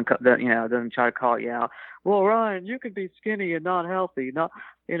someone doesn't try to call you out. Well, Ryan, you could be skinny and not healthy. Not,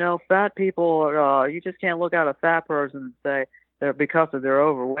 fat people. You just can't look at a fat person and say they're because of their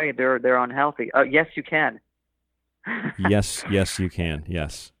overweight, they're unhealthy. Yes, you can. yes, you can.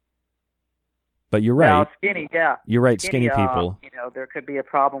 Yes. But you're right. Now, skinny, yeah. You're right. Skinny people. There could be a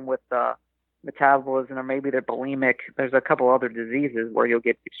problem with metabolism, or maybe they're bulimic. There's a couple other diseases where you'll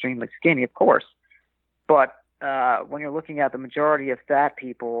get extremely skinny, of course. But when you're looking at the majority of fat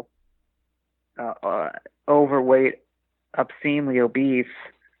people, overweight, obscenely obese,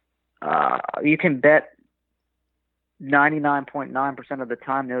 you can bet 99.9% of the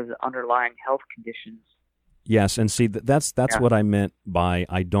time there's underlying health conditions. Yes, and see, that's what I meant by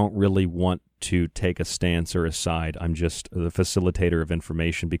I don't really want to take a stance or a side. I'm just the facilitator of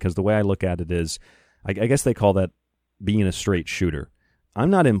information, because the way I look at it is, I guess they call that being a straight shooter. I'm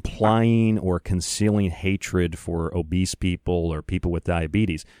not implying or concealing hatred for obese people or people with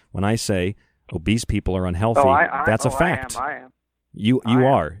diabetes. When I say obese people are unhealthy, that's a fact. I am. You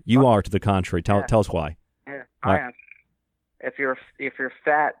are to the contrary. Tell us why. Yeah, I am. If you're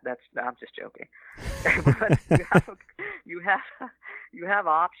fat, I'm just joking. But you have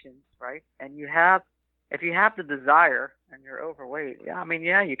options, right? And if you have the desire and you're overweight,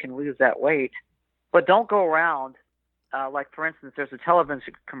 you can lose that weight, but don't go around like, for instance, there's a television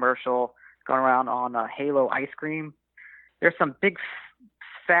commercial going around on Halo ice cream. There's some big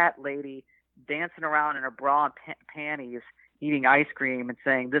fat lady dancing around in her bra and panties, eating ice cream and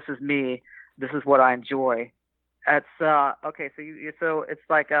saying, "This is me. This is what I enjoy." That's okay. So it's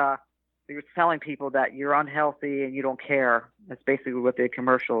like you're telling people that you're unhealthy and you don't care. That's basically what the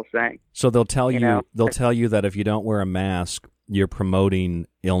commercial is saying. So they'll tell you that if you don't wear a mask, you're promoting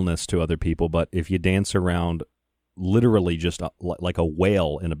illness to other people. But if you dance around literally just like a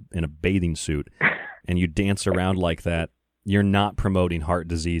whale in a bathing suit, and you dance around like that, you're not promoting heart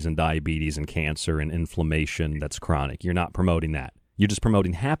disease and diabetes and cancer and inflammation that's chronic. You're not promoting that. You're just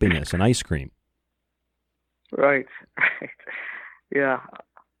promoting happiness and ice cream. Right. Yeah.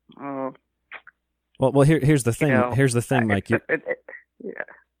 Well, here's the thing. Here's the thing, Mike. Yeah.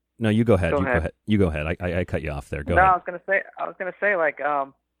 No, you go ahead. You go ahead. I cut you off there. Go ahead. I was gonna say, like,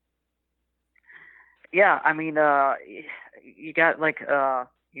 yeah. I mean, you got like, all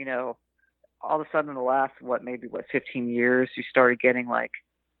of a sudden in the last 15 years, you started getting like,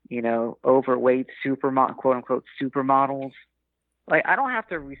 overweight quote unquote supermodels. Like, I don't have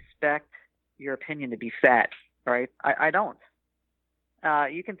to respect your opinion to be fat, right? I don't.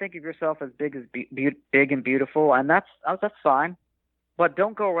 You can think of yourself as big and beautiful, and that's fine. But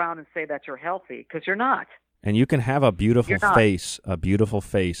don't go around and say that you're healthy, because you're not. And you can have a beautiful face,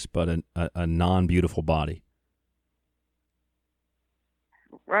 but a non-beautiful body.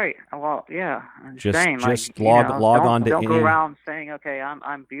 Right. Well, yeah. Just log on to. Don't go around saying, "Okay,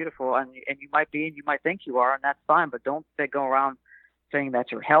 I'm beautiful," and you might be, and you might think you are, and that's fine. But don't go around saying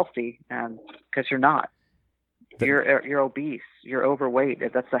that you're healthy, and because you're not. You're obese. You're overweight.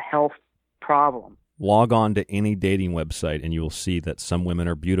 That's a health problem. Log on to any dating website, and you will see that some women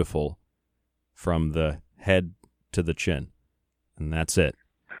are beautiful from the head to the chin, and that's it.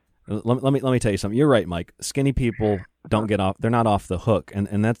 Let me tell you something. You're right, Mike. Skinny people don't get off. They're not off the hook,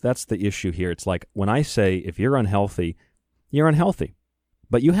 and that's the issue here. It's like when I say if you're unhealthy, you're unhealthy.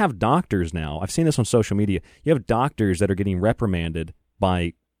 But you have doctors now. I've seen this on social media. You have doctors that are getting reprimanded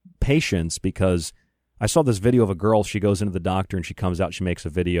by patients because I saw this video of a girl. She goes into the doctor and she comes out. She makes a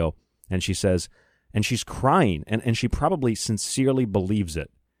video and she says, and she's crying, and she probably sincerely believes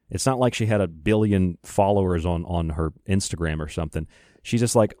it. It's not like she had 1 billion followers on her Instagram or something. She's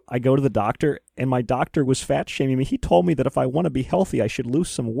just like, I go to the doctor, and my doctor was fat shaming me. He told me that if I want to be healthy, I should lose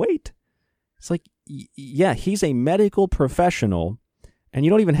some weight. It's like, yeah, he's a medical professional, and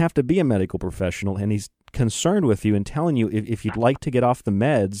you don't even have to be a medical professional, and he's concerned with you and telling you if you'd like to get off the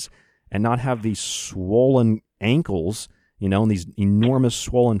meds and not have these swollen ankles, and these enormous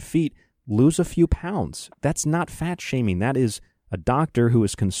swollen feet, lose a few pounds. That's not fat shaming. That is a doctor who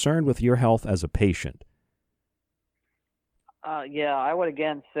is concerned with your health as a patient. Yeah, I would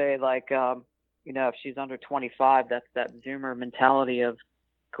again say, like, if she's under 25, that's that Zoomer mentality of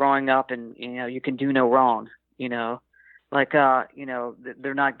growing up and, you can do no wrong, like, they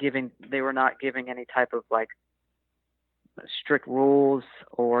were not giving any type of like strict rules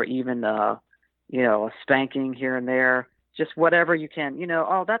or even, a spanking here and there, just whatever you can,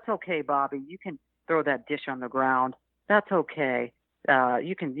 oh, that's okay, Bobby. You can throw that dish on the ground. That's okay.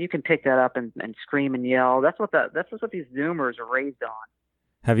 You can pick that up and scream and yell. That's what these Zoomers are raised on.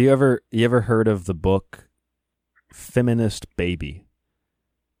 Have you ever heard of the book Feminist Baby?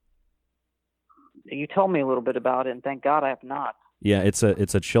 You told me a little bit about it, and thank God I have not. Yeah, it's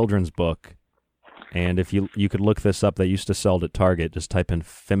a children's book, and if you could look this up, they used to sell it at Target. Just type in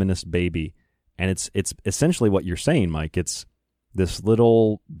Feminist Baby, and it's essentially what you're saying, Mike. It's this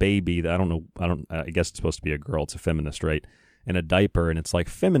little baby that I guess it's supposed to be a girl. It's a feminist, right? In a diaper, and it's like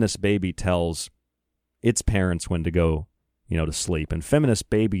Feminist Baby tells its parents when to go, to sleep, and Feminist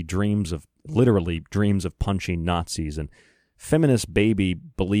Baby literally dreams of punching Nazis, and Feminist Baby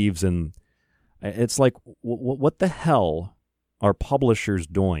believes in. It's like, what the hell are publishers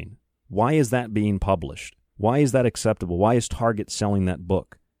doing? Why is that being published? Why is that acceptable? Why is Target selling that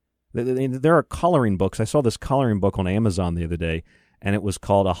book? There are coloring books. I saw this coloring book on Amazon the other day, and it was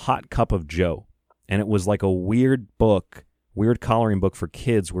called A Hot Cup of Joe. And it was like a weird coloring book for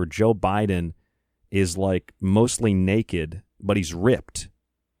kids where Joe Biden is like mostly naked, but he's ripped.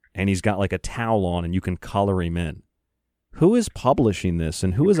 And he's got like a towel on, and you can color him in. Who is publishing this,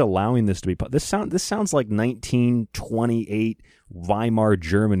 and who is allowing this to be? This sounds like 1928 Weimar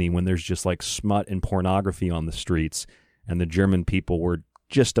Germany, when there's just like smut and pornography on the streets, and the German people were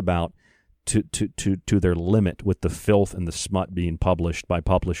just about to their limit with the filth and the smut being published by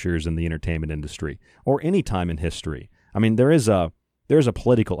publishers in the entertainment industry, or any time in history. I mean, there's a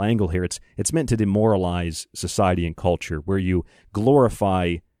political angle here. It's meant to demoralize society and culture, where you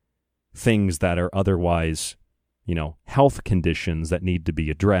glorify things that are otherwise, health conditions that need to be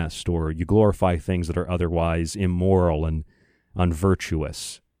addressed, or you glorify things that are otherwise immoral and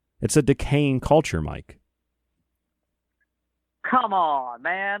unvirtuous. It's a decaying culture, Mike. Come on,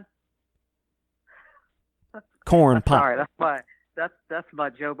 man. Corn pop. Sorry, that's my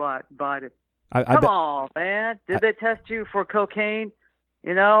Joe Biden. Come on, man. Did they test you for cocaine?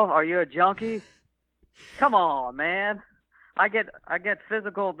 Are you a junkie? Come on, man. I get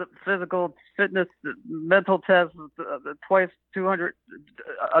physical fitness, mental tests twice, 200,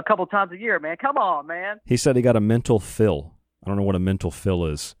 a couple times a year, man. Come on, man. He said he got a mental fill. I don't know what a mental fill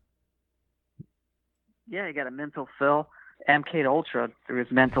is. Yeah, he got a mental fill. MK Ultra through his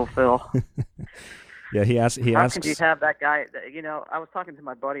mental fill. Yeah, he asks. How can you have that guy? I was talking to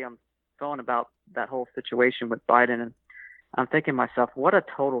my buddy on the phone about that whole situation with Biden, and I'm thinking to myself, what a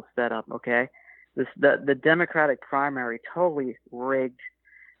total setup. Okay. The Democratic primary totally rigged.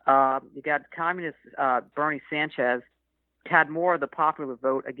 You got communist Bernie Sanchez had more of the popular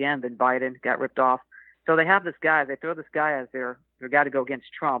vote again than Biden, got ripped off. So they have this guy. They throw this guy as their guy to go against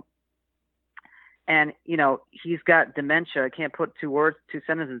Trump, and he's got dementia. Can't put two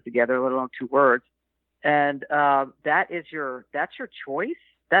sentences together, let alone two words. And that's your choice.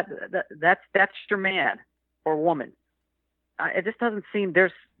 That's your man or woman. It just doesn't seem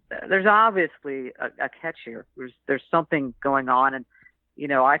there's obviously a catch here. There's something going on, and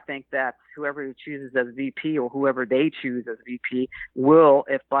I think that whoever he chooses as VP, or whoever they choose as VP, will,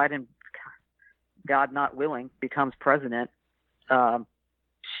 if Biden, God not willing, becomes president,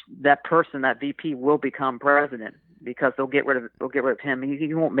 that person, that VP, will become president, because they'll get rid of him.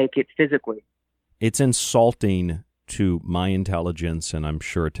 He won't make it physically. It's insulting to my intelligence, and I'm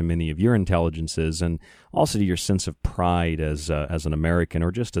sure to many of your intelligences, and also to your sense of pride as an American,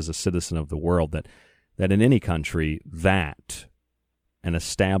 or just as a citizen of the world, that in any country, that an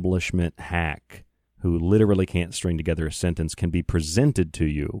establishment hack who literally can't string together a sentence can be presented to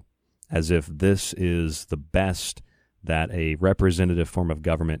you as if this is the best that a representative form of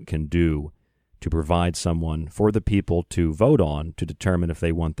government can do to provide someone for the people to vote on to determine if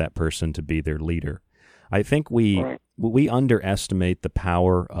they want that person to be their leader. I think we underestimate the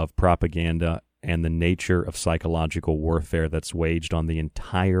power of propaganda and the nature of psychological warfare that's waged on the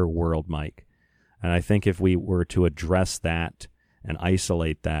entire world, Mike. And I think if we were to address that and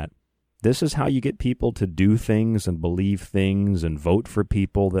isolate that, this is how you get people to do things and believe things and vote for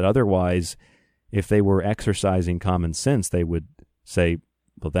people that otherwise, if they were exercising common sense, they would say,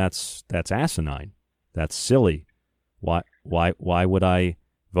 well, that's asinine. That's silly. Why would I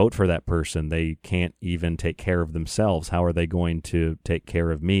vote for that person? They can't even take care of themselves. How are they going to take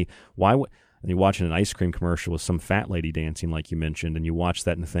care of me? You're watching an ice cream commercial with some fat lady dancing, like you mentioned, and you watch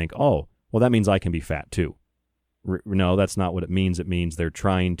that and think, oh, well, that means I can be fat too. No, that's not what it means. It means they're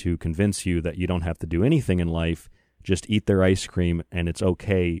trying to convince you that you don't have to do anything in life, just eat their ice cream, and it's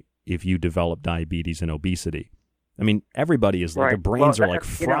okay if you develop diabetes and obesity. I mean, everybody is like, their brains are like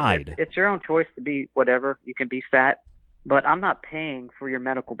fried. It's your own choice to be whatever. You can be fat, but I'm not paying for your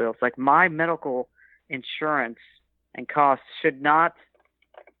medical bills. Like, my medical insurance and costs should not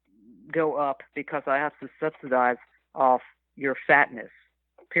go up because I have to subsidize off your fatness,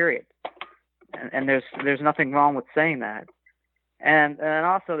 period. And there's nothing wrong with saying that. And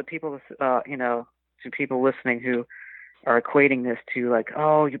also the people, people listening who are equating this to like,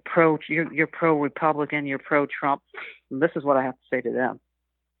 oh, you're pro-Republican, you're pro-Trump. And this is what I have to say to them.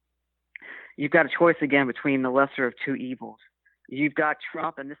 You've got a choice again between the lesser of two evils. You've got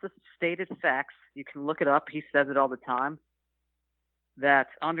Trump, and this is stated facts. You can look it up. He says it all the time, that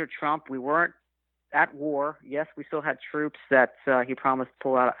under Trump, we weren't at war. Yes, we still had troops that he promised to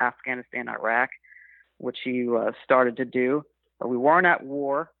pull out of Afghanistan, Iraq, which he started to do. But we weren't at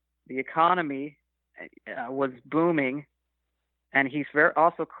war. The economy was booming. And he's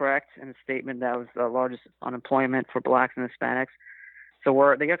also correct in the statement that was the largest unemployment for blacks and Hispanics.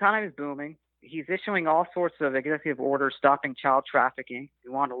 So the economy is booming. He's issuing all sorts of executive orders stopping child trafficking. If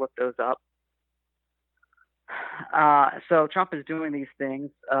you want to look those up. So Trump is doing these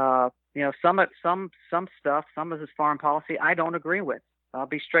things. Some stuff, some of his foreign policy, I don't agree with. I'll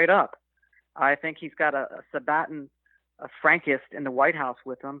be straight up. I think he's got a Sabaton, a Frankist in the White House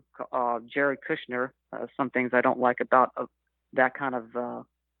with him, Jared Kushner. Some things I don't like about that kind of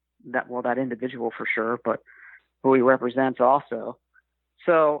that individual for sure, but who he represents also.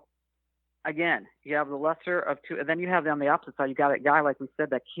 So again, you have the lesser of two, and then you have on the opposite side, you got a guy, like we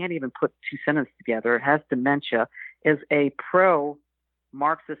said, that can't even put two sentences together, has dementia, is a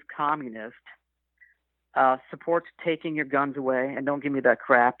pro-Marxist communist, supports taking your guns away, and don't give me that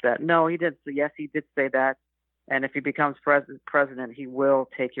crap that, no, he did say that, and if he becomes president, he will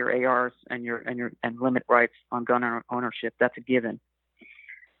take your ARs and limit rights on gun ownership. That's a given.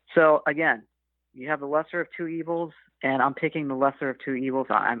 So again, you have the lesser of two evils, and I'm picking the lesser of two evils.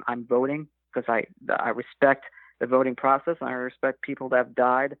 I'm voting because I respect the voting process, and I respect people that have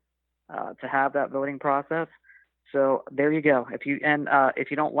died to have that voting process. So there you go. If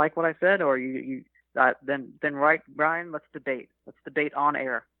you don't like what I said, or then right, Brian, let's debate. Let's debate on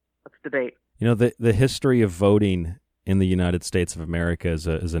air. Let's debate. The history of voting in the United States of America is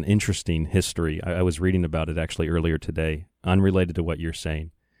an interesting history. I was reading about it actually earlier today, unrelated to what you're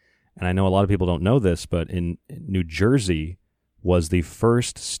saying. And I know a lot of people don't know this, but in New Jersey was the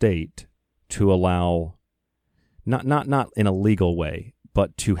first state to allow, not in a legal way,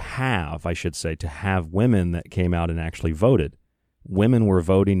 but to have women that came out and actually voted. Women were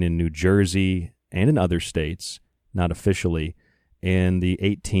voting in New Jersey and in other states, not officially, in the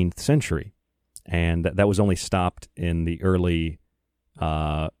 18th century. And that was only stopped in the early,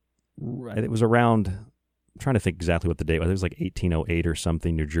 it was around, I'm trying to think exactly what the date was. It was like 1808 or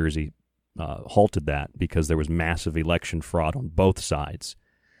something. New Jersey halted that because there was massive election fraud on both sides.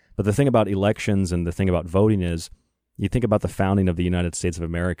 But the thing about elections and the thing about voting is, you think about the founding of the United States of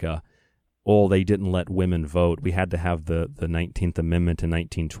America, they didn't let women vote. We had to have the 19th Amendment in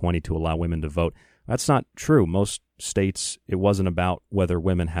 1920 to allow women to vote. That's not true. Most states, it wasn't about whether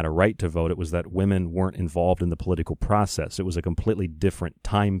women had a right to vote. It was that women weren't involved in the political process. It was a completely different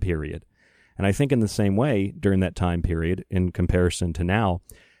time period. And I think in the same way, during that time period, in comparison to now,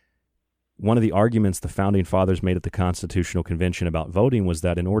 one of the arguments the Founding Fathers made at the Constitutional Convention about voting was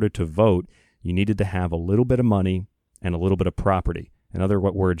that in order to vote, you needed to have a little bit of money and a little bit of property. In other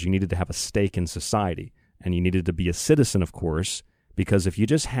words, you needed to have a stake in society. And you needed to be a citizen, of course, because if you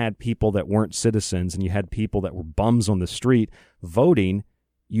just had people that weren't citizens and you had people that were bums on the street voting,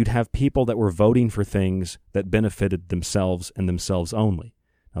 you'd have people that were voting for things that benefited themselves and themselves only.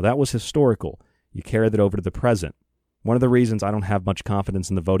 Now, that was historical. You carry that over to the present. One of the reasons I don't have much confidence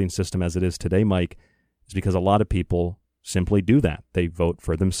in the voting system as it is today, Mike, is because a lot of people simply do that. They vote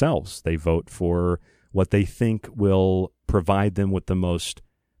for themselves. They vote for what they think will provide them with the most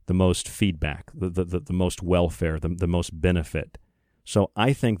feedback, the most welfare, the most benefit. So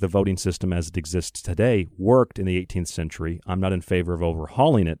I think the voting system as it exists today worked in the 18th century. I'm not in favor of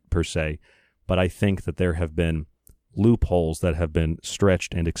overhauling it per se, but I think that there have been loopholes that have been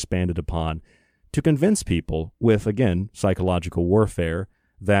stretched and expanded upon to convince people with, again, psychological warfare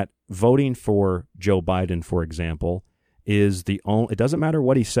that voting for Joe Biden, for example, is the only, it doesn't matter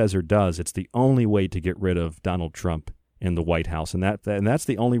what he says or does, it's the only way to get rid of Donald Trump in the White House. And that's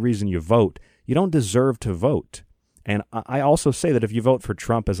the only reason you vote. You don't deserve to vote. And I also say that if you vote for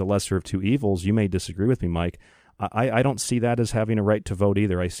Trump as a lesser of two evils, you may disagree with me, Mike. I don't see that as having a right to vote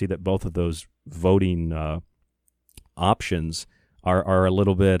either. I see that both of those voting options are a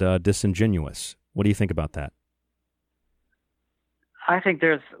little bit disingenuous. What do you think about that? I think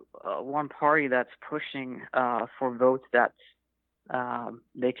there's one party that's pushing for votes that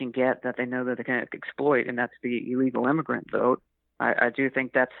they can get, that they know that they can exploit, and that's the illegal immigrant vote. I do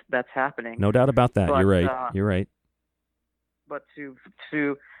think that's happening. No doubt about that. But, you're right. You're right. But to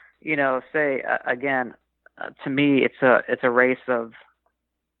say again, to me, it's a race of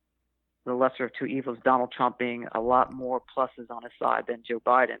the lesser of two evils. Donald Trump being a lot more pluses on his side than Joe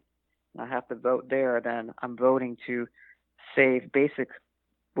Biden. I have to vote there, then I'm voting to save basic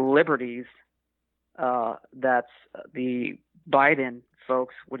liberties that the Biden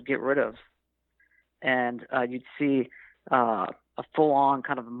folks would get rid of. And you'd see a full-on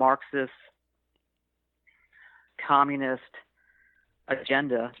kind of Marxist, communist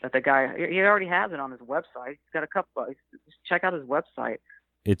agenda that the guy, he already has it on his website. He's got a couple. Just check out his website.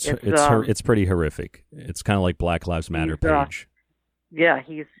 It's pretty horrific. It's kind of like Black Lives Matter page. Yeah,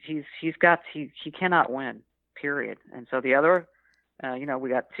 he cannot win. Period. And so the other, we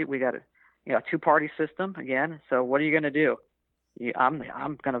got a two-party system again. So what are you going to do? I'm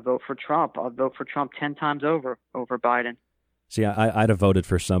going to vote for Trump. I'll vote for Trump 10 times over Biden. See, I'd have voted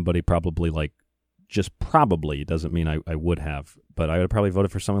for somebody probably just probably, doesn't mean I would have, but I would have probably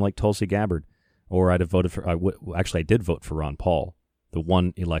voted for someone like Tulsi Gabbard, or I'd have voted for, I did vote for Ron Paul. The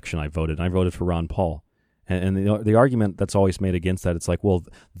one election I voted for Ron Paul. And the argument that's always made against that, it's like, well,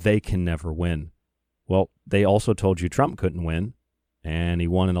 they can never win. Well, they also told you Trump couldn't win, and he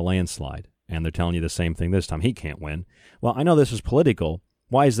won in a landslide. And they're telling you the same thing this time. He can't win. Well, I know this is political.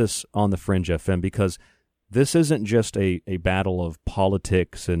 Why is this on the Fringe FM? Because this isn't just a battle of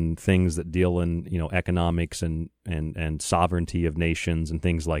politics and things that deal in economics and sovereignty of nations and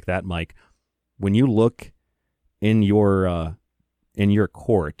things like that, Mike. When you look in your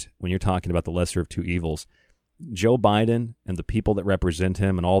court, when you're talking about the lesser of two evils, Joe Biden and the people that represent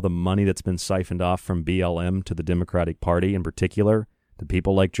him and all the money that's been siphoned off from BLM to the Democratic Party in particular, the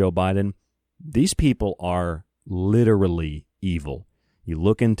people like Joe Biden, these people are literally evil. You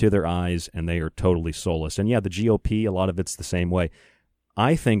look into their eyes and they are totally soulless. And yeah, the GOP, a lot of it's the same way.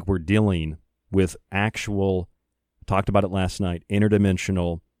 I think we're dealing with actual, talked about it last night,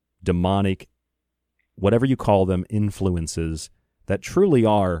 interdimensional, demonic, whatever you call them, influences that truly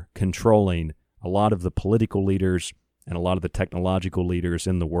are controlling a lot of the political leaders and a lot of the technological leaders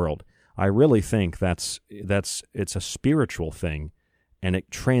in the world. I really think it's a spiritual thing. And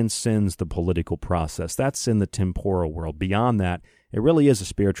it transcends the political process. That's in the temporal world. Beyond that, it really is a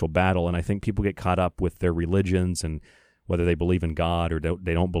spiritual battle, and I think people get caught up with their religions and whether they believe in God or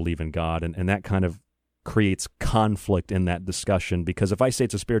they don't believe in God, and that kind of creates conflict in that discussion, because if I say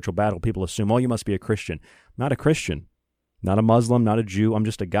it's a spiritual battle, people assume, oh, you must be a Christian. I'm not a Christian, not a Muslim, not a Jew. I'm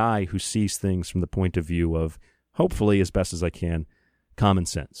just a guy who sees things from the point of view of, hopefully, as best as I can, common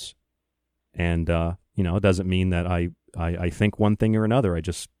sense. And, it doesn't mean that I think one thing or another. I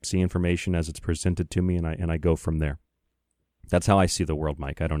just see information as it's presented to me, and I go from there. That's how I see the world,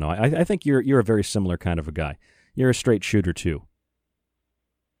 Mike. I don't know. I think you're a very similar kind of a guy. You're a straight shooter too.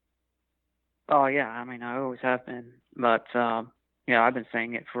 Oh yeah, I mean I always have been, but I've been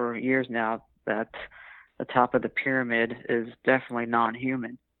saying it for years now that the top of the pyramid is definitely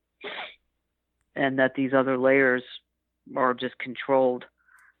non-human, and that these other layers are just controlled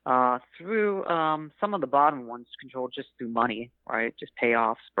through some of the bottom ones controlled just through money, right? Just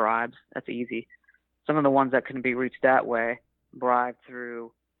payoffs, bribes. That's easy. Some of the ones that couldn't be reached that way, bribed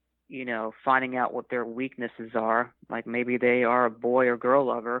through, finding out what their weaknesses are. Like maybe they are a boy or girl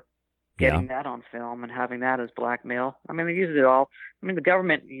lover, getting that on film and having that as blackmail. I mean, they use it all. I mean, the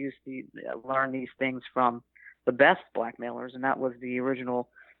government used to learn these things from the best blackmailers, and that was the original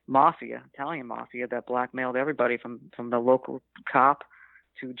mafia, Italian mafia, that blackmailed everybody from the local cop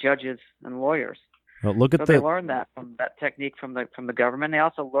to judges and lawyers. Well, they learned that from that technique from the government. They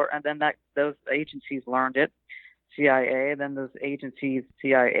also learned, and then those agencies learned it. CIA, then those agencies,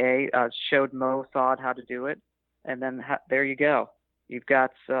 CIA showed Mossad how to do it, and then there you go. You've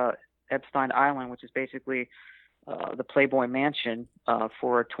got Epstein Island, which is basically the Playboy Mansion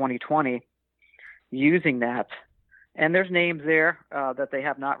for 2020, using that. And there's names there that they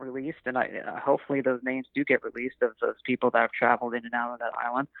have not released, and hopefully those names do get released of those people that have traveled in and out of that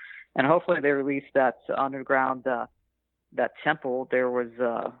island. And hopefully they release that underground, that temple. There was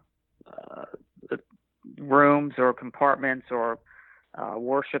rooms or compartments or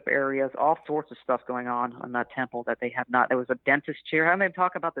worship areas, all sorts of stuff going on that temple that they have not. There was a dentist chair. How do they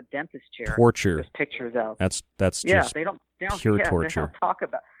talk about the dentist chair? Torture. There's pictures out. That's yeah. just They don't pure torture. They don't talk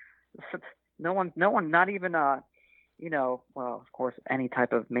about. No one, not even well, of course, any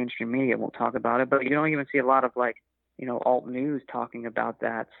type of mainstream media won't talk about it, but you don't even see a lot of alt news talking about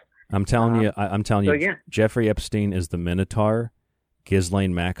that. I'm telling you, yeah. Jeffrey Epstein is the Minotaur.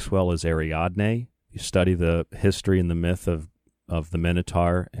 Ghislaine Maxwell is Ariadne. You study the history and the myth of the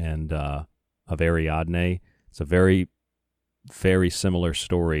Minotaur and of Ariadne. It's a very, very similar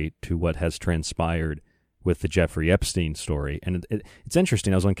story to what has transpired with the Jeffrey Epstein story. And it's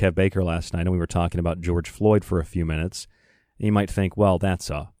interesting. I was on Kev Baker last night, and we were talking about George Floyd for a few minutes. And you might think, well, that's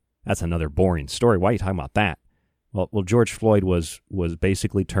another boring story. Why are you talking about that? Well, George Floyd was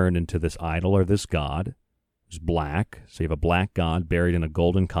basically turned into this idol or this god. He's black, so you have a black god buried in a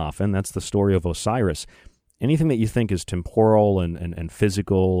golden coffin. That's the story of Osiris. Anything that you think is temporal and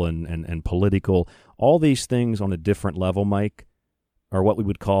physical and political, all these things on a different level, Mike, are what we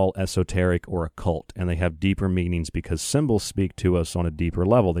would call esoteric or occult, and they have deeper meanings because symbols speak to us on a deeper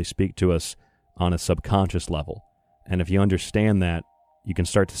level. They speak to us on a subconscious level. And if you understand that, you can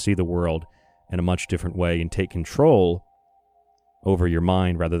start to see the world in a much different way and take control over your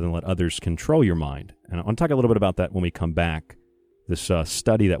mind rather than let others control your mind. And I want to talk a little bit about that when we come back. This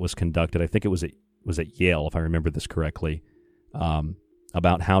study that was conducted, I think it was at Yale, if I remember this correctly,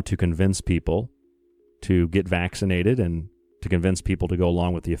 about how to convince people to get vaccinated and to convince people to go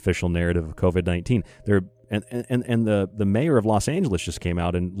along with the official narrative of COVID-19. And the mayor of Los Angeles just came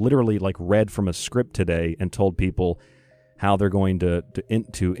out and literally read from a script today and told people how they're going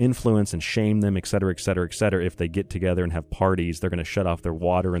to influence and shame them, et cetera, et cetera, et cetera. If they get together and have parties, they're going to shut off their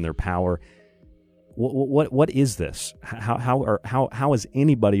water and their power. What is this? How is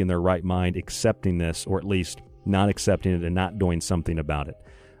anybody in their right mind accepting this, or at least not accepting it and not doing something about it?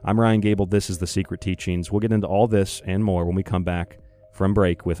 I'm Ryan Gable. This is The Secret Teachings. We'll get into all this and more when we come back from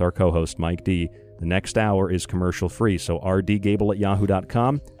break with our co-host, Mike D. The next hour is commercial-free, so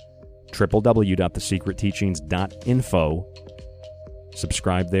rdgable@yahoo.com, www.thesecretteachings.info.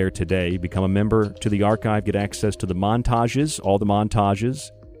 Subscribe there today. Become a member to the archive. Get access to the montages, all the montages,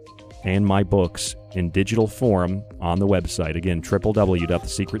 and my books in digital form on the website. Again,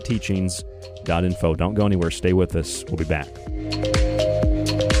 www.thesecretteachings.info. Don't go anywhere. Stay with us. We'll be back.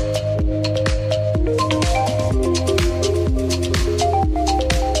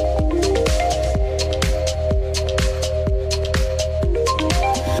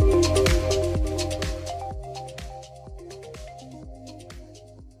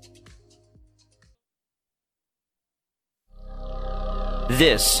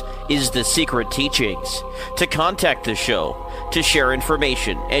 This is The Secret Teachings. To contact the show, to share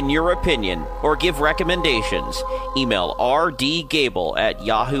information and your opinion, or give recommendations, email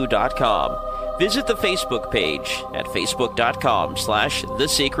rdgable@yahoo.com. Visit the Facebook page at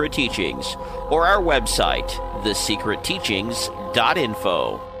facebook.com/thesecretteachings or our website,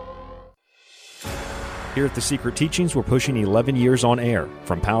 thesecretteachings.info. Here at The Secret Teachings, we're pushing 11 years on air.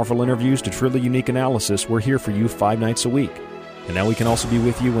 From powerful interviews to truly unique analysis, we're here for you 5 nights a week. And now we can also be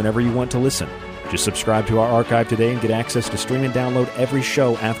with you whenever you want to listen. Just subscribe to our archive today and get access to stream and download every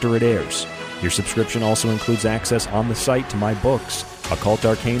show after it airs. Your subscription also includes access on the site to my books, Occult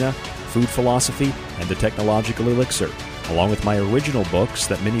Arcana, Food Philosophy, and The Technological Elixir, along with my original books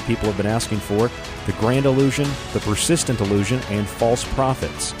that many people have been asking for, The Grand Illusion, The Persistent Illusion, and False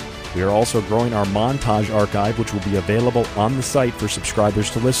Prophets. We are also growing our montage archive, which will be available on the site for subscribers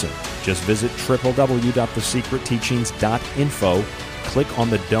to listen. Just visit www.thesecretteachings.info, click on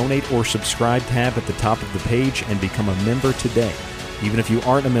the Donate or Subscribe tab at the top of the page, and become a member today. Even if you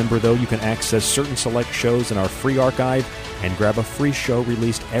aren't a member, though, you can access certain select shows in our free archive and grab a free show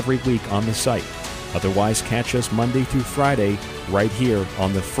released every week on the site. Otherwise, catch us Monday through Friday right here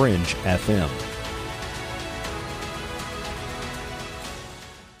on The Fringe FM.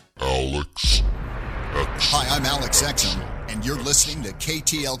 Alex X. Hi, I'm Alex Exum, and you're listening to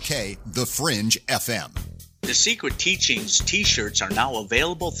KTLK, The Fringe FM. The Secret Teachings t-shirts are now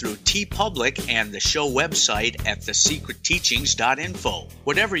available through TeePublic and the show website at thesecretteachings.info.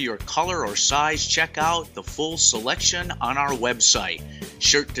 Whatever your color or size, check out the full selection on our website.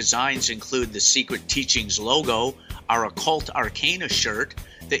 Shirt designs include the Secret Teachings logo, our Occult Arcana shirt,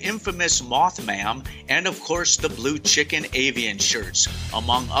 the infamous Mothman, and of course the Blue Chicken Avian shirts,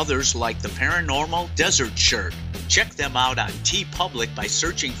 among others like the Paranormal Desert shirt. Check them out on TeePublic by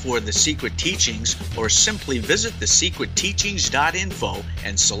searching for The Secret Teachings, or simply visit thesecretteachings.info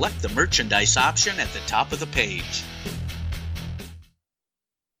and select the merchandise option at the top of the page.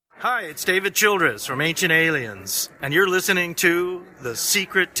 Hi, it's David Childress from Ancient Aliens, and you're listening to The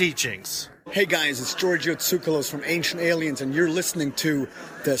Secret Teachings. Hey guys, it's Giorgio Tsoukalos from Ancient Aliens, and you're listening to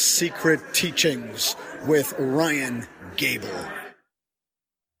The Secret Teachings with Ryan Gable.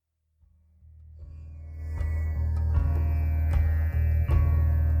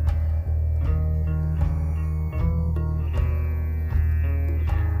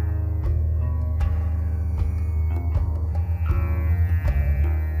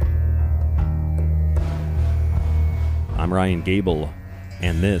 I'm Ryan Gable,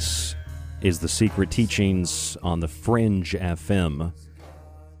 and this is The Secret Teachings on the Fringe FM.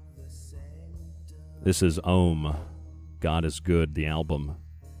 This is Om, God is Good, the album.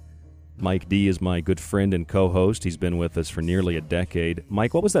 Mike D is my good friend and co-host. He's been with us for nearly a decade.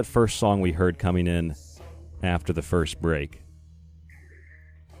 Mike, what was that first song we heard coming in after the first break.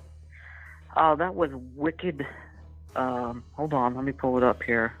 Oh, that was Wicked. Hold on, let me pull it up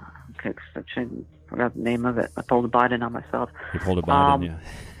here. Okay, I forgot the name of it. I pulled a Biden on myself. You pulled a Biden,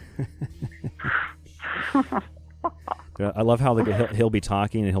 yeah. I love how he'll be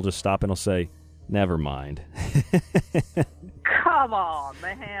talking and he'll just stop and he'll say, "Never mind." Come on,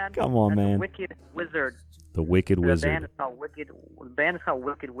 man. Come on, man. The Wicked Wizard. The Wicked Wizard. The band is called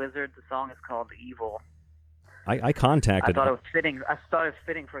Wicked Wizard. The song is called Evil. I contacted. I thought it was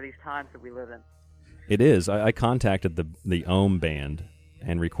fitting for these times that we live in. It is. I contacted the Ohm band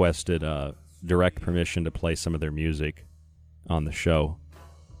and requested direct permission to play some of their music on the show.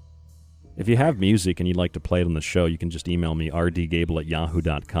 If you have music and you'd like to play it on the show, you can just email me,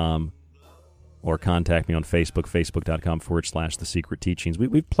 rdgable@yahoo.com, or contact me on Facebook, facebook.com/The Secret Teachings.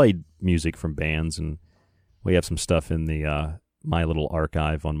 We've played music from bands, and we have some stuff in the my little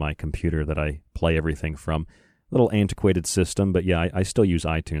archive on my computer that I play everything from. Little antiquated system, but yeah, I still use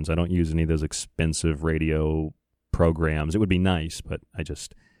iTunes. I don't use any of those expensive radio programs. It would be nice, but I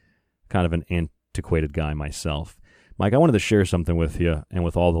just kind of an antiquated guy myself. Mike, I wanted to share something with you and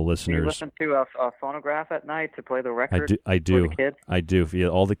with all the listeners. Do you listen to a phonograph at night to play the record? I do. For the kids? I do. Yeah,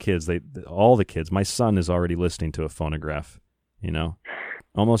 all the kids. My son is already listening to a phonograph. You know,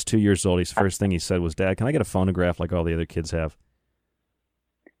 almost 2 years old. His first thing he said was, "Dad, can I get a phonograph like all the other kids have?"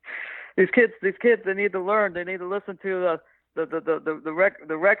 These kids, they need to learn. They need to listen to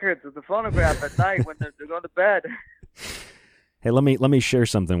the records of the phonograph at night when they're going to bed. Hey, let me share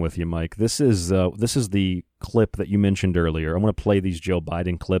something with you, Mike. This is the clip that you mentioned earlier. I'm going to play these Joe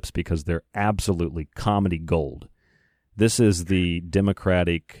Biden clips because they're absolutely comedy gold. This is the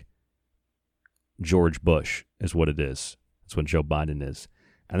Democratic George Bush, is what it is. That's what Joe Biden is.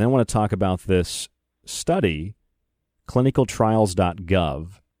 And then I want to talk about this study,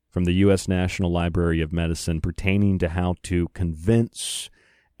 clinicaltrials.gov, from the U.S. National Library of Medicine, pertaining to how to convince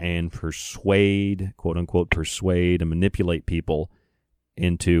and persuade, quote-unquote persuade, and manipulate people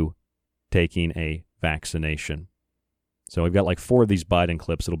into taking a vaccination. So we've got like 4 of these Biden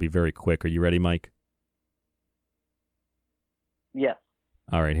clips. It'll be very quick. Are you ready, Mike? Yes.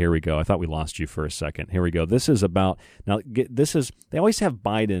 All right, here we go. I thought we lost you for a second. Here we go. This is about, they always have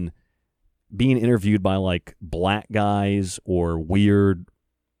Biden being interviewed by like black guys or weird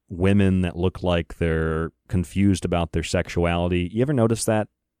women that look like they're confused about their sexuality. You ever notice that?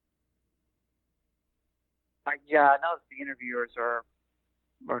 Yeah, I know the interviewers are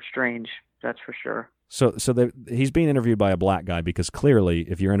strange. That's for sure. So he's being interviewed by a black guy because clearly,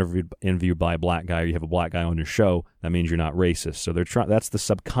 if you're interviewed by a black guy or you have a black guy on your show, that means you're not racist. So that's the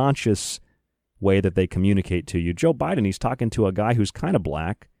subconscious way that they communicate to you. Joe Biden, he's talking to a guy who's kind of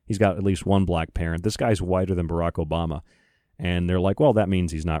black. He's got at least one black parent. This guy's whiter than Barack Obama. And they're like, well, that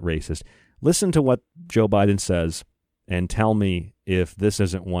means he's not racist. Listen to what Joe Biden says and tell me if this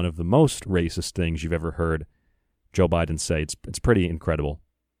isn't one of the most racist things you've ever heard Joe Biden say. It's pretty incredible.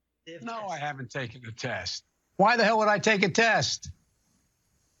 No, I haven't taken a test. Why the hell would I take a test?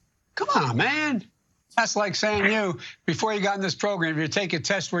 Come on, man. That's like saying before you got in this program, if you take a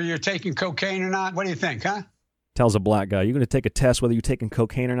test where you're taking cocaine or not, what do you think, huh? Tells a black guy, you're going to take a test whether you're taking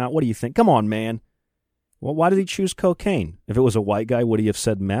cocaine or not? What do you think? Come on, man. Well, why did he choose cocaine? If it was a white guy, would he have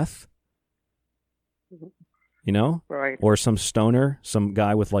said meth? You know? Right. Or some stoner, some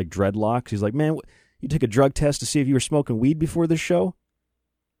guy with like dreadlocks. He's like, man, you took a drug test to see if you were smoking weed before this show?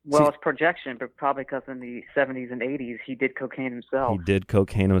 Well, it's projection, but probably because in the 70s and 80s, he did cocaine himself. He did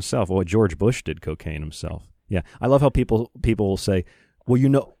cocaine himself. Well, George Bush did cocaine himself. Yeah. I love how people will say, well, you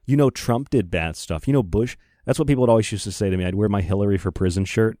know, Trump did bad stuff. You know, Bush. That's what people would always used to say to me. I'd wear my Hillary for Prison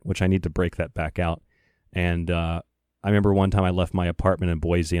shirt, which I need to break that back out. And I remember one time I left my apartment in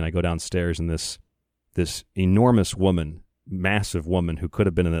Boise, and I go downstairs, and this enormous woman, massive woman who could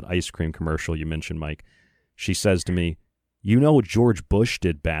have been in that ice cream commercial you mentioned, Mike, she says to me, you know George Bush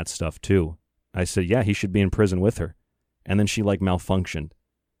did bad stuff too. I said, yeah, he should be in prison with her. And then she like malfunctioned.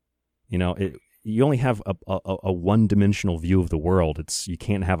 You know, you only have a one-dimensional view of the world. You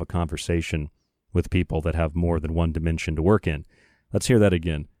can't have a conversation with people that have more than one dimension to work in. Let's hear that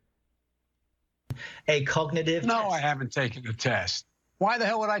again. A cognitive No, test. I haven't taken a test. Why the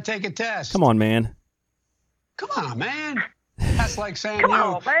hell would I take a test? Come on, man. Come on, man. That's like saying,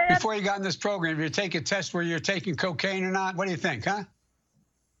 before you got in this program, if you take a test where you're taking cocaine or not, what do you think, huh?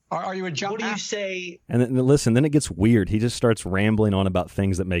 Are you a jump? What do you say? And then, listen, then it gets weird. He just starts rambling on about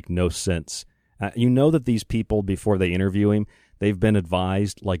things that make no sense. You know that these people, before they interview him, they've been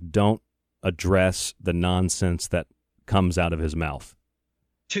advised, like, don't address the nonsense that comes out of his mouth.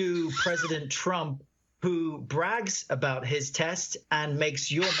 To President Trump, who brags about his test and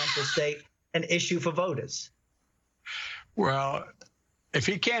makes your mental state an issue for voters. Well, if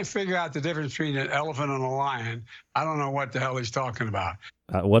he can't figure out the difference between an elephant and a lion, I don't know what the hell he's talking about.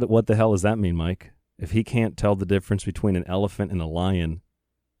 What the hell does that mean, Mike? If he can't tell the difference between an elephant and a lion,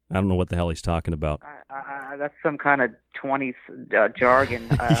 I don't know what the hell he's talking about. That's some kind of 20s jargon.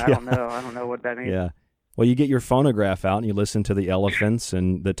 I don't know. I don't know what that means. Yeah. Well, you get your phonograph out and you listen to the elephants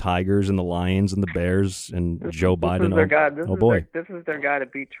and the tigers and the lions and the bears and Joe Biden. This is their guy to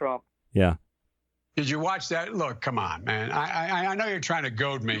beat Trump. Yeah. Did you watch that? Look, come on, man. I know you're trying to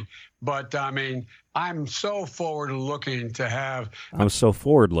goad me, but I mean, I'm so forward-looking to have. I'm so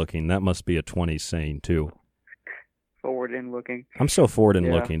forward-looking. That must be a 20s saying too. Forward-in-looking. I'm so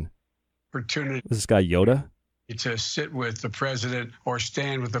forward-in-looking. Opportunity. Is this guy Yoda? To sit with the president or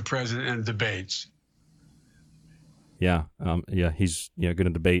stand with the president in debates. Yeah, he's going to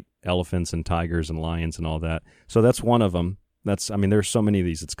debate elephants and tigers and lions and all that. So that's one of them. There's so many of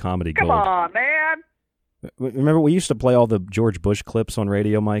these. It's comedy gold. Come on, man. Remember, we used to play all the George Bush clips on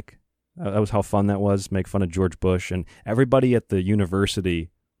radio, Mike? That was how fun that was, make fun of George Bush. And everybody at the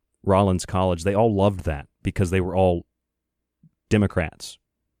university, Rollins College, they all loved that because they were all Democrats.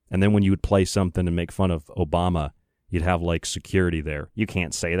 And then when you would play something and make fun of Obama, you'd have, like, security there. You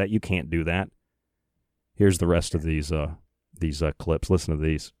can't say that. You can't do that. Here's the rest of these clips. Listen to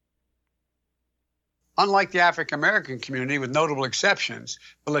these. Unlike the African-American community, with notable exceptions,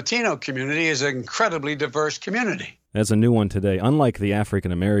 the Latino community is an incredibly diverse community. That's a new one today. Unlike the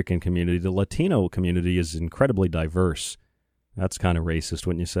African-American community, the Latino community is incredibly diverse. That's kind of racist,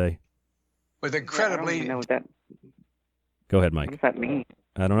 wouldn't you say? With incredibly... I don't even know what that... Go ahead, Mike. What does that mean?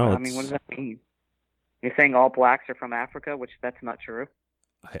 I don't know. What does that mean? You're saying all blacks are from Africa, which that's not true.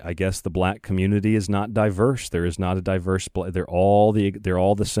 I guess the black community is not diverse. There is not a diverse. They're all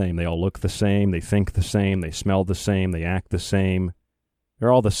the same. They all look the same. They think the same. They smell the same. They act the same.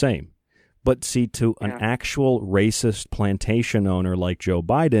 They're all the same. But see, to an actual racist plantation owner like Joe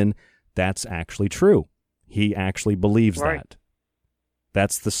Biden, that's actually true. He actually believes that.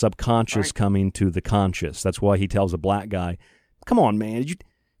 That's the subconscious coming to the conscious. That's why he tells a black guy, "Come on, man,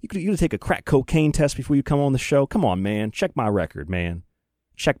 you could take a crack cocaine test before you come on the show. Come on, man, check my record, man.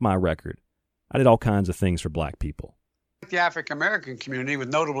 Check my record. I did all kinds of things for black people." The African-American community, with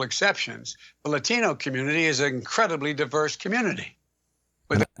notable exceptions, the Latino community is an incredibly diverse community.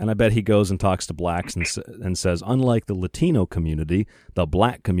 And I bet he goes and talks to blacks and says, unlike the Latino community, the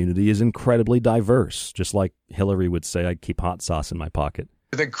black community is incredibly diverse. Just like Hillary would say, I keep hot sauce in my pocket.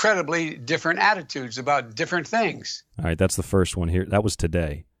 With incredibly different attitudes about different things. All right, that's the first one here. That was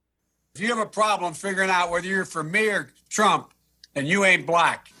today. If you have a problem figuring out whether you're for me or Trump, and you ain't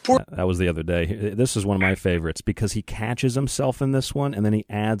black. That was the other day. This is one of my favorites because he catches himself in this one, and then he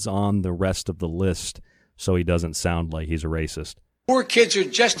adds on the rest of the list so he doesn't sound like he's a racist. Poor kids are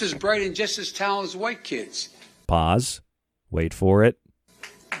just as bright and just as talented as white kids. Pause. Wait for it.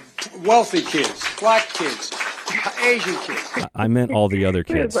 Wealthy kids, black kids, Asian kids. I meant all the other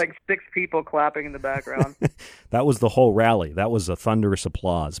kids. There's like 6 people clapping in the background. That was the whole rally. That was a thunderous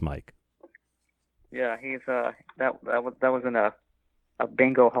applause, Mike. Yeah, he's that was in a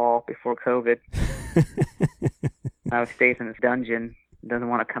bingo hall before COVID. Now he stays in his dungeon, doesn't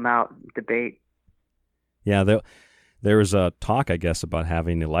want to come out and debate. Yeah, there was a talk, I guess, about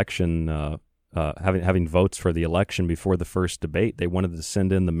having election, having votes for the election before the first debate. They wanted to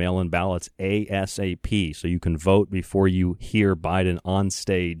send in the mail-in ballots ASAP, so you can vote before you hear Biden on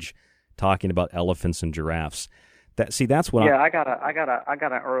stage talking about elephants and giraffes. That's what. Yeah, I got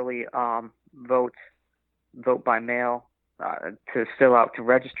an early vote by mail to fill out to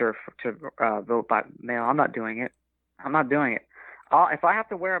register to vote by mail. I'm not doing it. If I have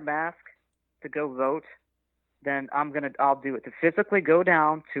to wear a mask to go vote, then I'll do it. To physically go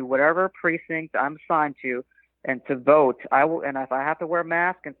down to whatever precinct I'm assigned to and to vote, I will. And if I have to wear a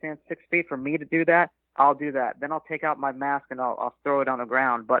mask and stand 6 feet for me to do that, I'll do that. Then I'll take out my mask and I'll throw it on the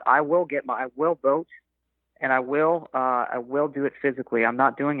ground. But I will vote. And I will do it physically. I'm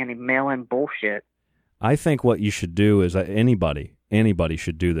not doing any mail-in bullshit. I think what you should do is anybody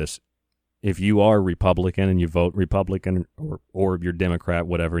should do this. If you are Republican and you vote Republican or you're Democrat,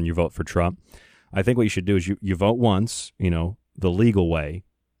 whatever, and you vote for Trump, I think what you should do is you vote once, the legal way,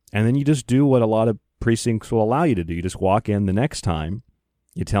 and then you just do what a lot of precincts will allow you to do. You just walk in the next time,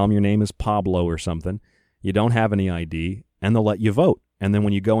 you tell them your name is Pablo or something, you don't have any ID, and they'll let you vote. And then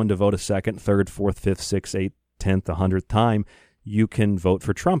when you go in to vote a second, third, fourth, fifth, sixth, eighth, 10th, 100th time, you can vote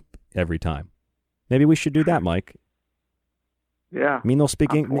for Trump every time. Maybe we should do that, Mike. Yeah. I mean, no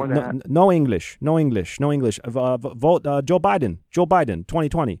speaking, no English. Vote Joe Biden,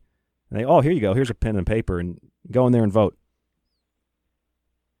 2020. And here you go. Here's a pen and paper, and go in there and vote.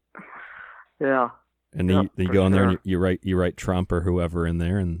 Yeah. And then you go in there and you write Trump or whoever in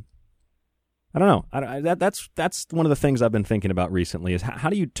there, and I don't know. That's one of the things I've been thinking about recently is how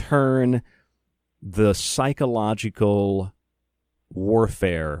do you turn the psychological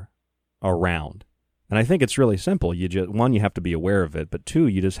warfare around? And I think it's really simple. You have to be aware of it, but two,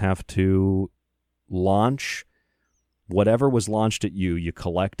 you just have to launch whatever was launched at you. You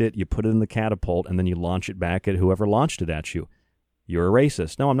collect it, you put it in the catapult, and then you launch it back at whoever launched it at you. You're a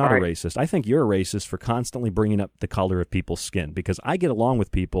racist. No, I'm not a racist. I think you're a racist for constantly bringing up the color of people's skin, because I get along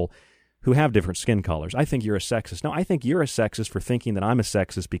with people who have different skin colors. I think you're a sexist. No, I think you're a sexist for thinking that I'm a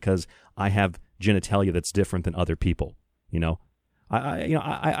sexist because I have genitalia that's different than other people.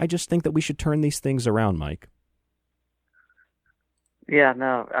 I just think that we should turn these things around, Mike. Yeah,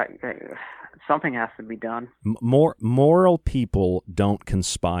 no, something has to be done. Moral people don't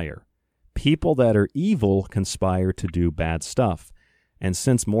conspire. People that are evil conspire to do bad stuff. And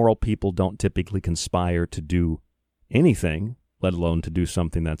since moral people don't typically conspire to do anything, let alone to do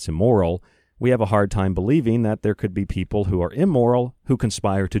something that's immoral, we have a hard time believing that there could be people who are immoral who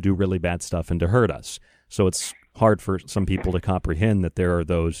conspire to do really bad stuff and to hurt us. So it's hard for some people to comprehend that there are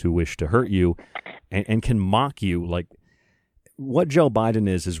those who wish to hurt you and can mock you. Like what Joe Biden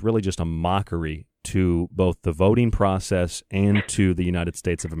is really just a mockery to both the voting process and to the United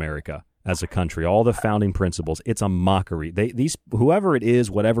States of America as a country. All the founding principles, it's a mockery. Whoever it is,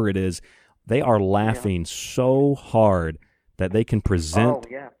 whatever it is, they are laughing so hard that they can present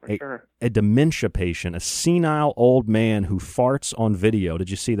a dementia patient, a senile old man who farts on video. Did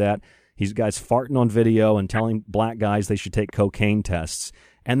you see that? He's guys farting on video and telling black guys they should take cocaine tests,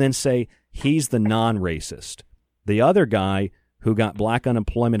 and then say he's the non-racist. The other guy who got black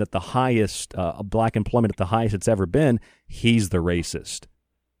unemployment at the highest, it's ever been, he's the racist.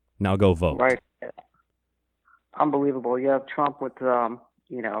 Now go vote. Right. Unbelievable. You have Trump with,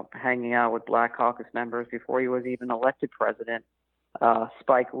 hanging out with Black Caucus members before he was even elected president.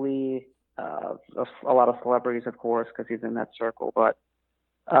 Spike Lee, a lot of celebrities, of course, because he's in that circle. But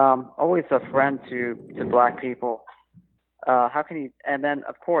always a friend to black people. How can he? And then,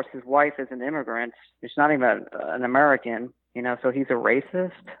 of course, his wife is an immigrant. She's not even an American. So he's a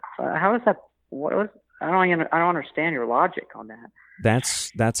racist. How is that? I don't understand your logic on that.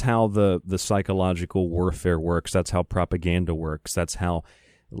 That's how the psychological warfare works. That's how propaganda works. That's how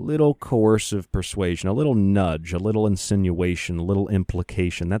a little coercive persuasion, a little nudge, a little insinuation, a little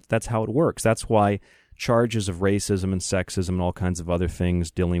implication. That's how it works. That's why charges of racism and sexism and all kinds of other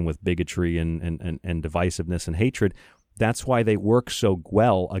things dealing with bigotry and divisiveness and hatred, that's why they work so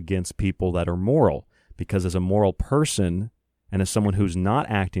well against people that are moral. Because as a moral person and as someone who's not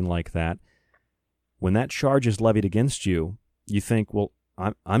acting like that, when that charge is levied against you, you think, well,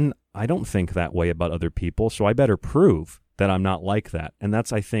 I don't think that way about other people, so I better prove that I'm not like that. And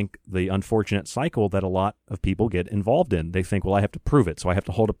that's, I think, the unfortunate cycle that a lot of people get involved in. They think, well, I have to prove it, so I have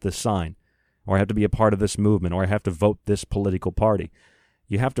to hold up this sign, or I have to be a part of this movement, or I have to vote this political party.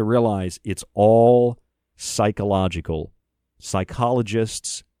 You have to realize it's all psychological.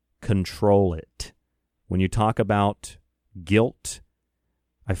 Psychologists control it. When you talk about guilt,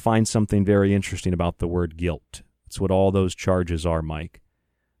 I find something very interesting about the word guilt. It's what all those charges are, Mike.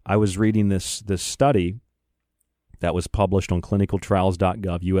 I was reading this study that was published on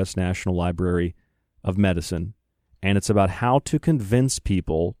clinicaltrials.gov, U.S. National Library of Medicine, and it's about how to convince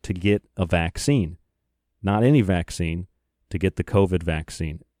people to get a vaccine. Not any vaccine, to get the COVID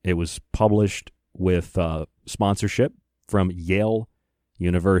vaccine. It was published with sponsorship from Yale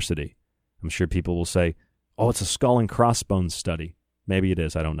University. I'm sure people will say, oh, it's a skull and crossbones study. Maybe it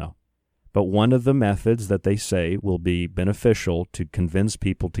is, I don't know. But one of the methods that they say will be beneficial to convince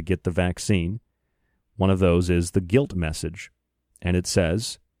people to get the vaccine, one of those is the guilt message. And it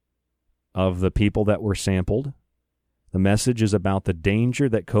says, of the people that were sampled, the message is about the danger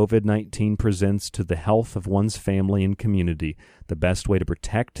that COVID-19 presents to the health of one's family and community. The best way to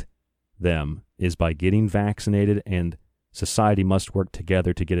protect them is by getting vaccinated, and society must work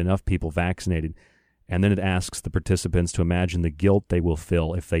together to get enough people vaccinated. And then it asks the participants to imagine the guilt they will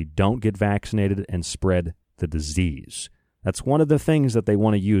feel if they don't get vaccinated and spread the disease. That's one of the things that they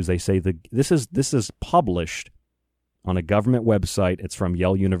want to use. They say this is published on a government website. It's from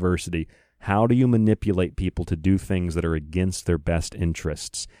Yale University. How do you manipulate people to do things that are against their best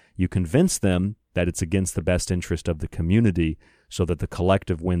interests? You convince them that it's against the best interest of the community so that the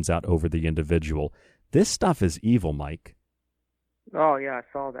collective wins out over the individual. This stuff is evil, Mike. Oh, yeah, I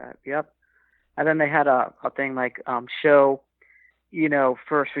saw that. Yep. And then they had a thing like show,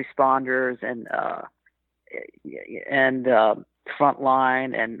 first responders and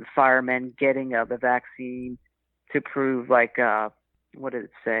frontline and firemen getting the vaccine to prove what did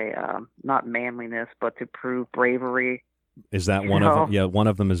it say? Not manliness, but to prove bravery. Is that one of them? Yeah, one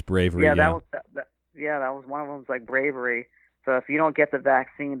of them is bravery. Yeah, that was one of them. Was like bravery. So if you don't get the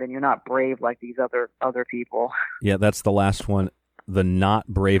vaccine, then you're not brave like these other people. Yeah, that's the last one. The not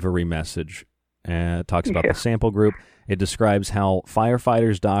bravery message. It talks about the sample group. It describes how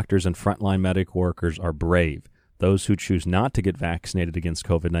firefighters, doctors, and frontline medical workers are brave. Those who choose not to get vaccinated against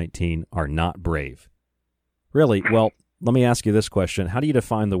COVID-19 are not brave. Really? Well, let me ask you this question. How do you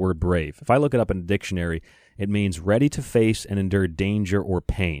define the word brave? If I look it up in a dictionary, it means ready to face and endure danger or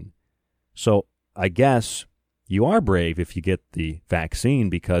pain. So I guess you are brave if you get the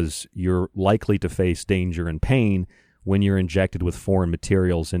vaccine because you're likely to face danger and pain when you're injected with foreign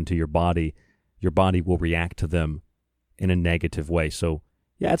materials into your body. Your body will react to them in a negative way. So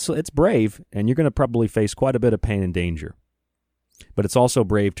yeah, it's brave, and you're going to probably face quite a bit of pain and danger. But it's also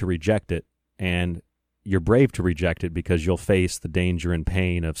brave to reject it, and you're brave to reject it because you'll face the danger and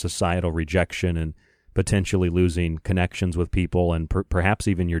pain of societal rejection and potentially losing connections with people and perhaps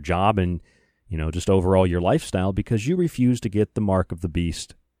even your job and, just overall your lifestyle because you refuse to get the mark of the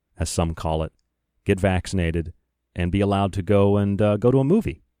beast, as some call it, get vaccinated, and be allowed to go and go to a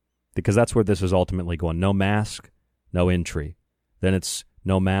movie. Because that's where this is ultimately going. No mask, no entry. Then it's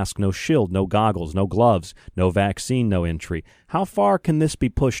no mask, no shield, no goggles, no gloves, no vaccine, no entry. How far can this be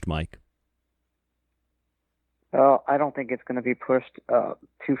pushed, Mike? Well, I don't think it's going to be pushed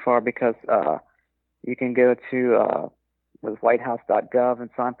too far because you can go to with whitehouse.gov and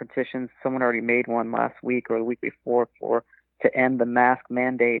sign petitions. Someone already made one last week or the week before to end the mask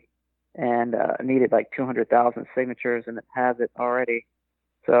mandate and needed like 200,000 signatures, and it has it already.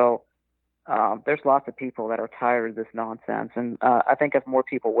 So there's lots of people that are tired of this nonsense, and I think as more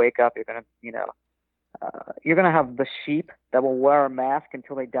people wake up, you're gonna have the sheep that will wear a mask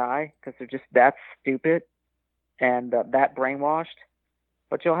until they die because they're just that stupid and that brainwashed.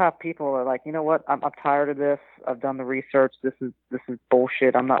 But you'll have people that are like, you know what? I'm tired of this. I've done the research. This is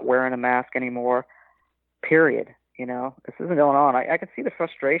bullshit. I'm not wearing a mask anymore. Period. This isn't going on. I can see the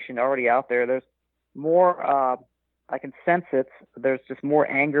frustration already out there. There's more. I can sense it. There's just more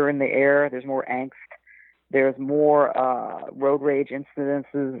anger in the air. There's more angst. There's more road rage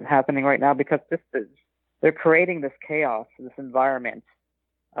incidences happening right now because they're creating this chaos, this environment,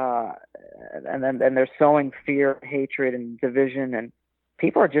 and they're sowing fear, hatred, and division, and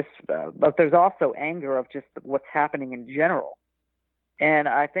people are just. But there's also anger of just what's happening in general, and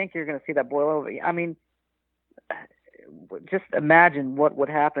I think you're going to see that boil over. I mean, just imagine what would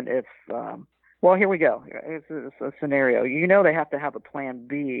happen if. Well, here we go. It's a scenario. They have to have a plan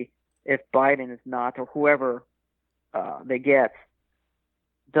B if Biden is not, or whoever they get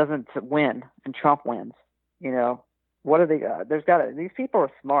doesn't win and Trump wins. What are they? These people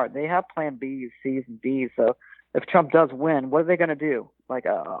are smart. They have plan B's, C's, and D's. So if Trump does win, what are they going to do? Like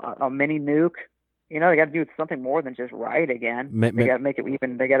a mini nuke? They got to do something more than just riot again. They got to make it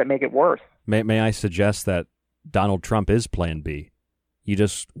even. They got to make it worse. May I suggest that Donald Trump is plan B? You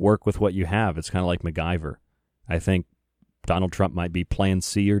just work with what you have. It's kind of like MacGyver. I think Donald Trump might be plan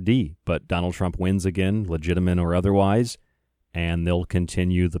C or D, but Donald Trump wins again, legitimate or otherwise, and they'll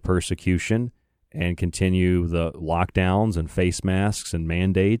continue the persecution and continue the lockdowns and face masks and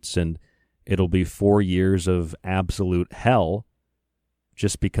mandates, and it'll be 4 years of absolute hell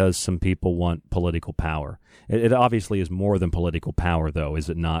just because some people want political power. It obviously is more than political power, though, is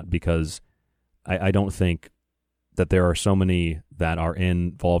it not? Because I don't think that there are so many that are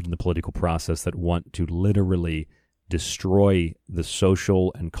involved in the political process that want to literally destroy the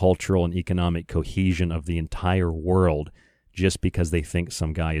social and cultural and economic cohesion of the entire world just because they think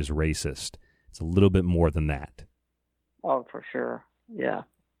some guy is racist. It's a little bit more than that. Oh, for sure. Yeah.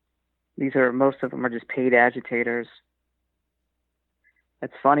 Most of them are just paid agitators.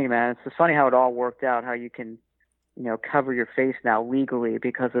 It's funny, man. It's funny how it all worked out, how you can, cover your face now legally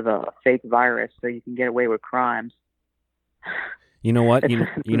because of a fake virus so you can get away with crimes. You know what? You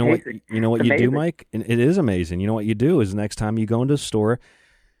know what you do, Mike? It is amazing. You know what you do is next time you go into a store,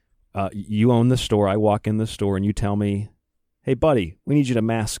 you own the store, I walk in the store and you tell me, hey, buddy, we need you to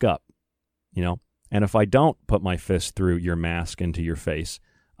mask up, And if I don't put my fist through your mask into your face,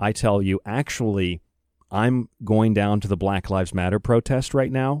 I tell you, actually, I'm going down to the Black Lives Matter protest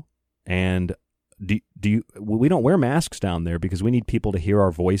right now, and we don't wear masks down there because we need people to hear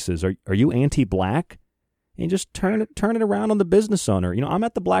our voices. Are you anti-black? And you just turn it around on the business owner. I'm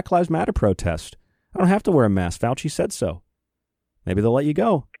at the Black Lives Matter protest. I don't have to wear a mask. Fauci said so. Maybe they'll let you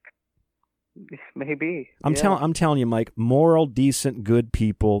go. Maybe. I'm telling you, Mike, moral, decent, good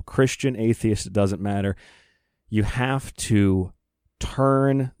people, Christian, atheist, it doesn't matter. You have to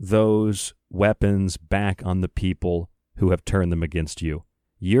turn those weapons back on the people who have turned them against you.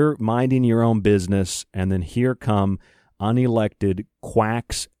 You're minding your own business, and then here come unelected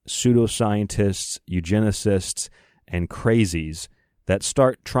quacks, pseudoscientists, eugenicists, and crazies that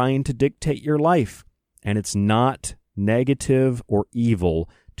start trying to dictate your life. And it's not negative or evil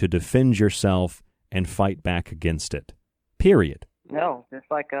to defend yourself and fight back against it. Period. No, it's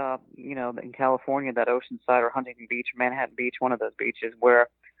like, in California, that Oceanside or Huntington Beach, or Manhattan Beach, one of those beaches, where a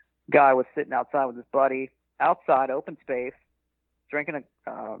guy was sitting outside with his buddy, outside, open space, drinking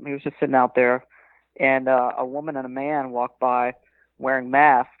he was just sitting out there, and a woman and a man walked by wearing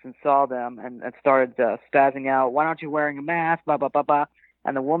masks and saw them and started spazzing out, "Why aren't you wearing a mask, blah, blah, blah, blah."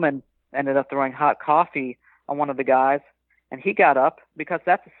 And the woman ended up throwing hot coffee on one of the guys, and he got up, because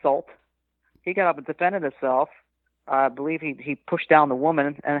that's assault. He got up and defended himself. I believe he pushed down the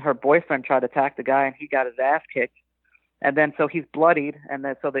woman, and her boyfriend tried to attack the guy, and he got his ass kicked. And then so he's bloodied, and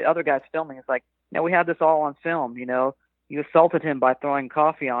then so the other guy's filming. It's like, we have this all on film, You assaulted him by throwing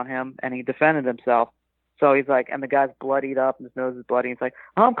coffee on him, and he defended himself. So he's like, and the guy's bloodied up, and his nose is bloody. He's like,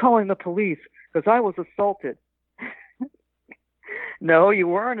 "I'm calling the police because I was assaulted." No, you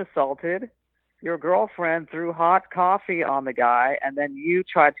weren't assaulted. Your girlfriend threw hot coffee on the guy, and then you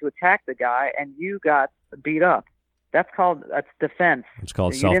tried to attack the guy, and you got beat up. That's defense. It's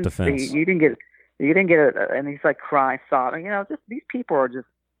called self-defense. You didn't get it, and he's like crying, sobbing. Just these people are just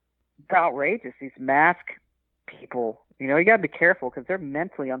outrageous. These mask people. You got to be careful because they're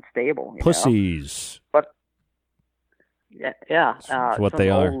mentally unstable. Pussies. But yeah, That's what they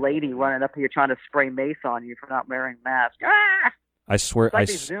are. Some old lady running up here trying to spray mace on you for not wearing a mask. Ah! I swear, it's like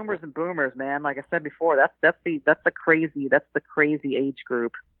these Zoomers and Boomers, man. Like I said before, that's the crazy age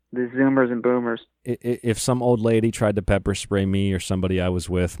group. The Zoomers and Boomers. If some old lady tried to pepper spray me or somebody I was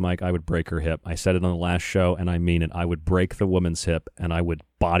with, Mike, I would break her hip. I said it on the last show, and I mean it. I would break the woman's hip, and I would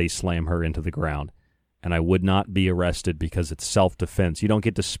body slam her into the ground. And I would not be arrested because it's self-defense. You don't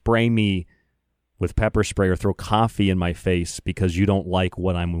get to spray me with pepper spray or throw coffee in my face because you don't like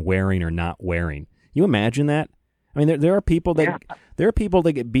what I'm wearing or not wearing. You imagine that? I mean, there are people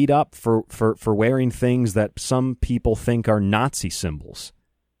that get beat up for wearing things that some people think are Nazi symbols.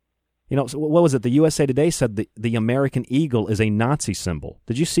 So what was it? The USA Today said the American eagle is a Nazi symbol.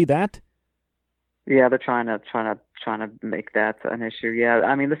 Did you see that? Yeah, they're trying to make that an issue. Yeah,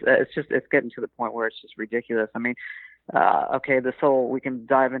 I mean, it's getting to the point where it's just ridiculous. I mean, we can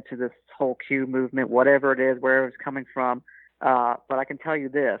dive into this whole Q movement, whatever it is, wherever it's coming from. But I can tell you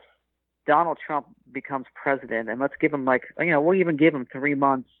this: Donald Trump becomes president, and let's give him we'll even give him 3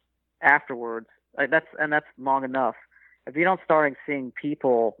 months afterwards. That's long enough. If you don't start seeing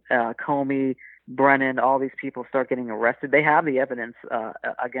people, Comey, Brennan, all these people start getting arrested, they have the evidence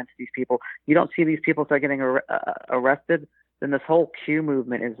against these people. You don't see these people start getting arrested, then this whole Q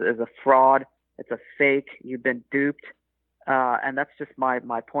movement is a fraud. It's a fake. You've been duped, and that's just my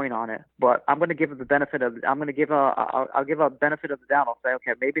point on it. But I'm going to give it the benefit of. I'll give a benefit of the doubt. I'll say,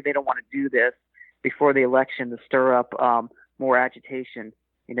 okay, maybe they don't want to do this before the election to stir up more agitation.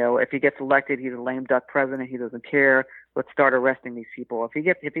 If he gets elected, he's a lame duck president. He doesn't care. Let's start arresting these people.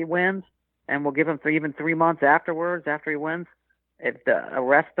 If he wins, and we'll give him even 3 months afterwards, after he wins. If the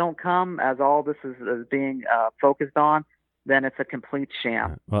arrests don't come, as all this is being focused on, then it's a complete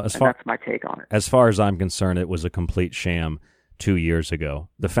sham. Well, that's my take on it. As far as I'm concerned, it was a complete sham 2 years ago.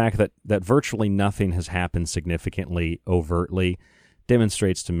 The fact that virtually nothing has happened significantly, overtly,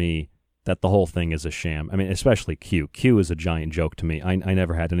 demonstrates to me that the whole thing is a sham. I mean, especially Q. Q is a giant joke to me. I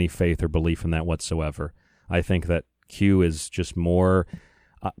never had any faith or belief in that whatsoever. I think that Q is just more,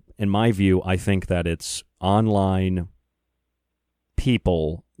 in my view, I think that it's online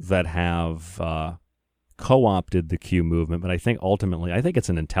people that have co-opted the Q movement, but I think ultimately, I think it's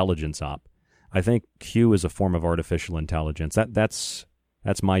an intelligence op. I think Q is a form of artificial intelligence. That's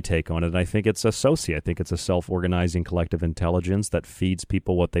my take on it. And I think it's a I think it's a self-organizing collective intelligence that feeds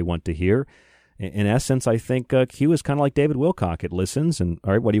people what they want to hear. In essence, I think Q is kind of like David Wilcock. It listens and,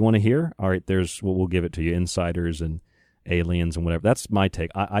 all right, what do you want to hear? All right, we'll give it to you, insiders and aliens and whatever. That's my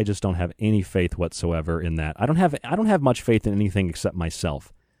take. I just don't have any faith whatsoever in that. I don't have much faith in anything except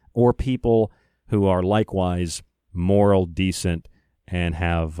myself or people who are likewise moral, decent, and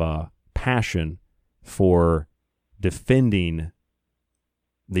have passion for defending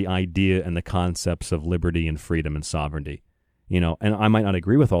the idea and the concepts of liberty and freedom and sovereignty. And I might not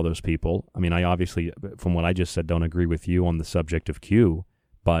agree with all those people. I mean, I obviously, from what I just said, don't agree with you on the subject of Q,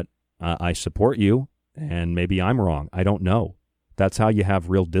 but I support you, and maybe I'm wrong. I don't know. That's how you have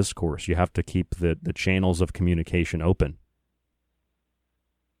real discourse. You have to keep the channels of communication open.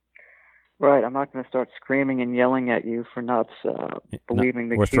 Right. I'm not going to start screaming and yelling at you for not believing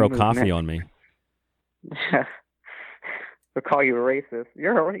the or Q throw movement. coffee on me. They'll call you a racist.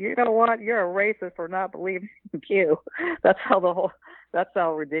 You know what? You're a racist for not believing in Q. That's how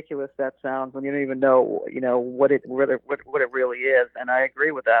ridiculous that sounds when you don't even know, what it really is. And I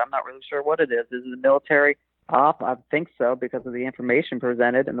agree with that. I'm not really sure what it is. Is it a military op? I think so because of the information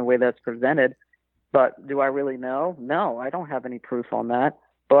presented and the way that's presented. But do I really know? No, I don't have any proof on that.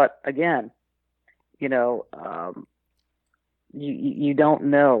 But again, you don't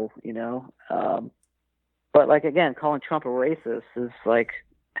know, but like, again, calling Trump a racist is like,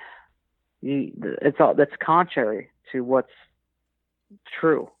 that's contrary to what's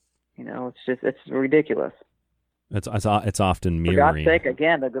true. It's ridiculous. It's often mirroring. For God's sake,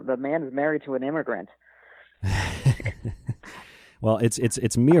 again, the man is married to an immigrant. Well,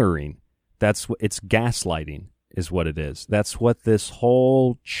 it's mirroring. It's gaslighting is what it is. That's what this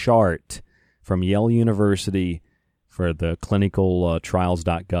whole chart from Yale University for the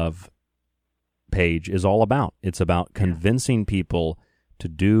clinicaltrials.gov page is all about. It's about convincing people to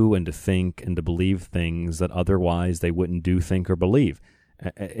do and to think and to believe things that otherwise they wouldn't do, think, or believe.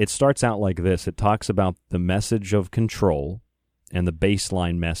 It starts out like this. It talks about the message of control and the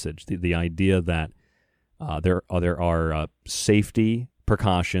baseline message, the idea that there are safety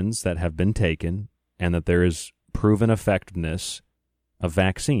precautions that have been taken and that there is proven effectiveness of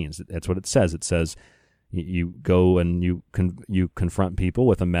vaccines. That's what it says. It says you go and you confront people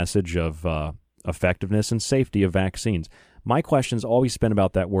with a message of effectiveness and safety of vaccines. My question's always been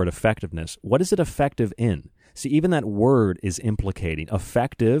about that word effectiveness. What is it effective in? See, even that word is implicating.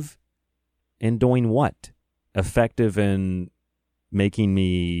 Effective in doing what? Effective in making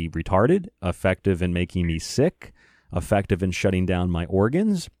me retarded? Effective in making me sick? Effective in shutting down my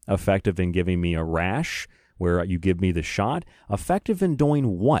organs? Effective in giving me a rash where you give me the shot? Effective in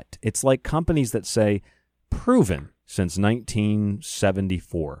doing what? It's like companies that say, proven since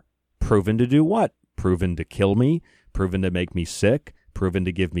 1974. Proven to do what? Proven to kill me, proven to make me sick, proven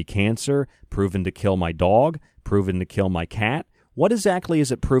to give me cancer, proven to kill my dog, proven to kill my cat. What exactly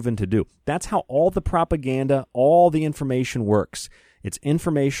is it proven to do? That's how all the propaganda, all the information works. It's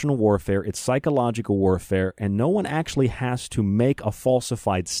informational warfare, it's psychological warfare, and no one actually has to make a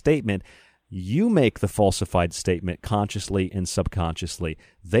falsified statement. You make the falsified statement consciously and subconsciously.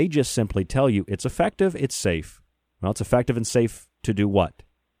 They just simply tell you it's effective, it's safe. Well, it's effective and safe to do what?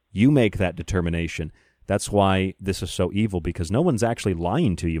 You make that determination. That's why this is so evil, because no one's actually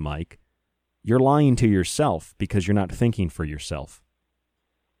lying to you, Mike. You're lying to yourself because you're not thinking for yourself.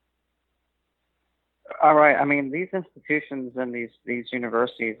 All right. I mean, these institutions and these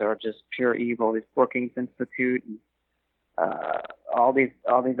universities are just pure evil. These Brookings Institute and all these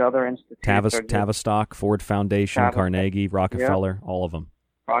other institutes. Tavistock, Ford Foundation, Carnegie, Rockefeller, yep. All of them.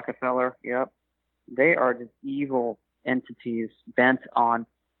 Rockefeller, yep. They are just evil entities bent on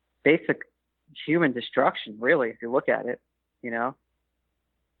basic human destruction, really, if you look at it,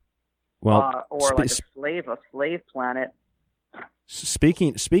 Well, or like a slave planet.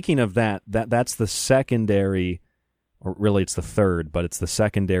 Speaking of that's the secondary, or really it's the third, but it's the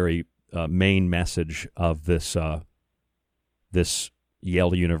secondary main message of this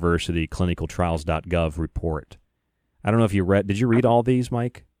Yale University clinicaltrials.gov report. I don't know if did you read all these,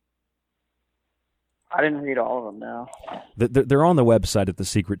 Mike? I didn't read all of them, no. They're on the website at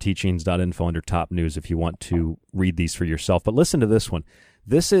thesecretteachings.info under top news if you want to read these for yourself. But listen to this one.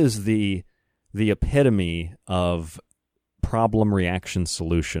 This is the epitome of problem, reaction,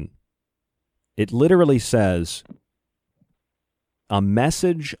 solution. It literally says a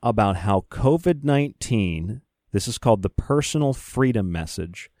message about how COVID-19, this is called the personal freedom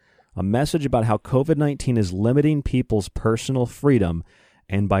message, a message about how COVID-19 is limiting people's personal freedom,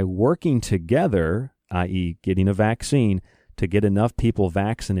 and by working together, i.e. getting a vaccine, to get enough people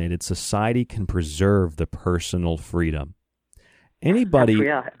vaccinated, society can preserve the personal freedom. Anybody,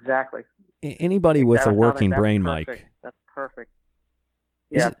 yeah, exactly. Anybody with a working brain, perfect. Mike. That's perfect.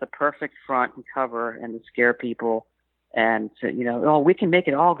 Yeah, it's the perfect front and cover, and to scare people, and to, we can make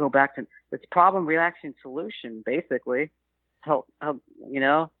it all go back to it's problem, reaction, solution, basically. How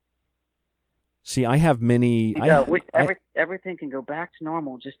See, I have many. Everything can go back to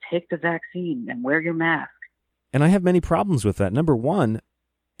normal. Just take the vaccine and wear your mask. And I have many problems with that. Number one,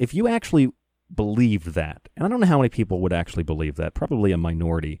 if you actually believed that, and I don't know how many people would actually believe that, probably a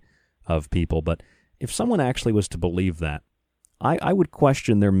minority of people, but if someone actually was to believe that, I would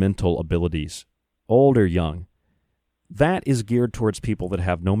question their mental abilities, old or young. That is geared towards people that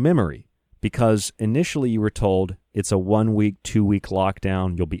have no memory, because initially you were told it's a 1 week, 2 week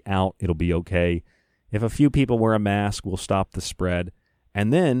lockdown, you'll be out, it'll be okay. If a few people wear a mask, we'll stop the spread.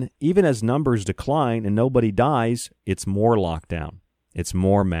 And then, even as numbers decline and nobody dies, it's more lockdown. It's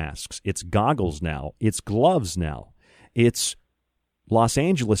more masks. It's goggles now. It's gloves now. It's Los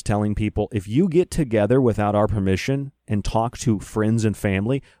Angeles telling people, if you get together without our permission and talk to friends and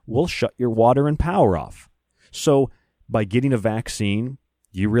family, we'll shut your water and power off. So by getting a vaccine,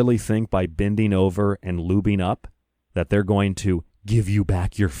 you really think by bending over and lubing up that they're going to give you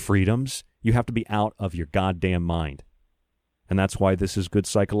back your freedoms? You have to be out of your goddamn mind. And that's why this is good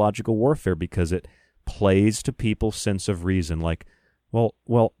psychological warfare, because it plays to people's sense of reason. Like, well,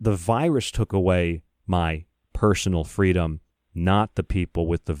 the virus took away my personal freedom, not the people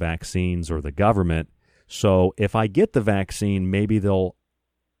with the vaccines or the government. So if I get the vaccine, maybe they'll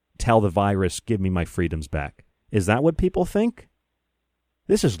tell the virus, give me my freedoms back. Is that what people think?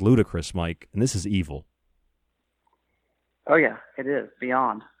 This is ludicrous, Mike, and this is evil. Oh, yeah, it is,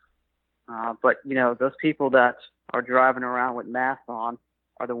 beyond. But, those people that are driving around with masks on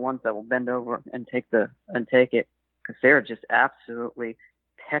are the ones that will bend over and take it, because they're just absolutely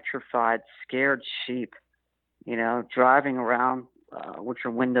petrified, scared sheep. Driving around with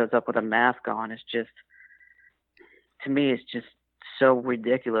your windows up with a mask on is just, to me, it's just so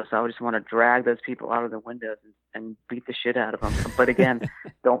ridiculous. I would just want to drag those people out of the windows and beat the shit out of them. But again,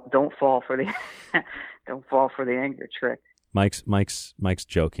 don't fall for the anger trick. Mike's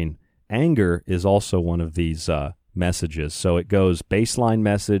joking. Anger is also one of these messages. So it goes baseline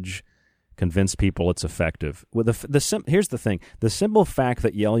message, convince people it's effective. With here's the thing: the simple fact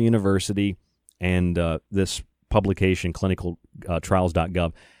that Yale University and this publication,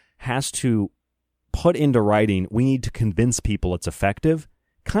 clinicaltrials.gov, has to put into writing, we need to convince people it's effective,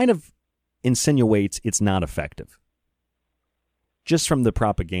 kind of insinuates it's not effective. Just from the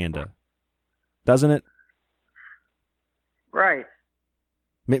propaganda, doesn't it? Right.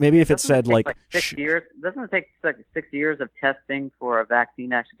 Maybe if it said like 6 years, doesn't it take like 6 years of testing for a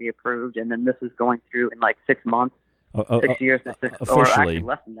vaccine to actually be approved, and then this is going through in like 6 months? 6 years, or actually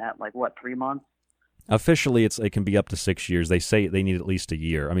less than that, like what, 3 months? Officially, it can be up to 6 years. They say they need at least a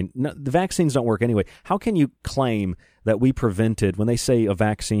year. I mean, no, the vaccines don't work anyway. How can you claim that we prevented, when they say a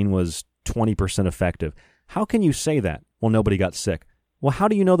vaccine was 20% effective, how can you say that? Well, nobody got sick. Well, how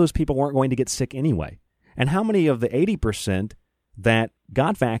do you know those people weren't going to get sick anyway? And how many of the 80% that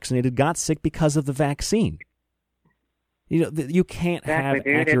got vaccinated got sick because of the vaccine? You can't have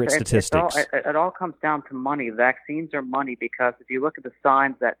accurate statistics. It all comes down to money. Vaccines are money, because if you look at the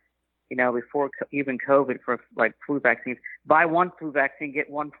signs that, before even COVID, for like flu vaccines, buy one flu vaccine, get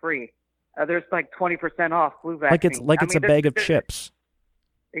one free. There's like 20% off flu vaccines. It's a bag of chips.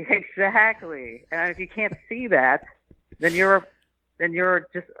 Exactly. And if you can't see that, then you're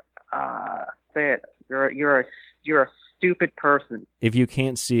just say it. You're a stupid person. If you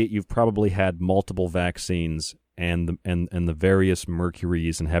can't see it, you've probably had multiple vaccines, and the various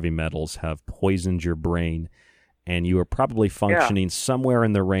mercuries and heavy metals have poisoned your brain, and you are probably functioning somewhere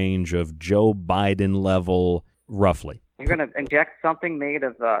in the range of Joe Biden level, roughly. You're going to inject something made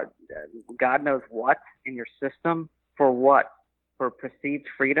of God knows what in your system for what? For perceived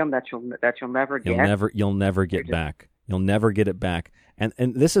freedom that you'll never get. You'll never get back. You'll never get it back. And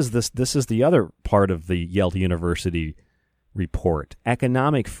this is the other part of the Yale University report.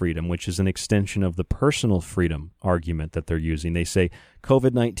 Economic freedom, which is an extension of the personal freedom argument that they're using. They say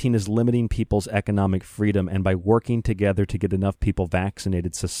COVID-19 is limiting people's economic freedom, and by working together to get enough people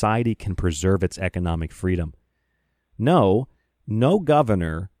vaccinated, society can preserve its economic freedom. No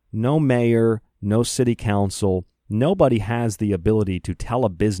governor, no mayor, no city council, nobody has the ability to tell a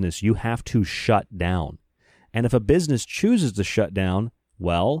business you have to shut down. And if a business chooses to shut down,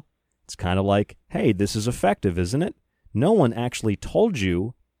 well, it's kind of like, hey, this is effective, isn't it? No one actually told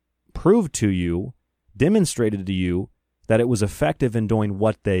you, proved to you, demonstrated to you that it was effective in doing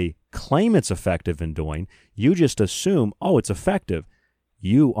what they claim it's effective in doing. You just assume, oh, it's effective.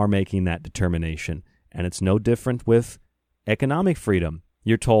 You are making that determination. And it's no different with economic freedom.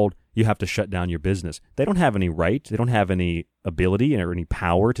 You're told you have to shut down your business. They don't have any right. They don't have any ability or any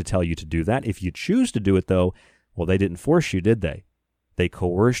power to tell you to do that. If you choose to do it, though, well, they didn't force you, did they? They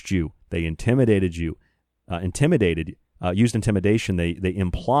coerced you. They intimidated you. Used intimidation. They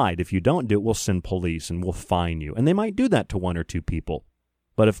implied, if you don't do it, we'll send police and we'll fine you. And they might do that to one or two people.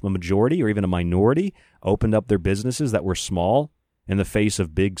 But if a majority or even a minority opened up their businesses that were small in the face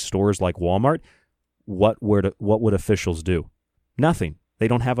of big stores like Walmart, what would officials do? Nothing. They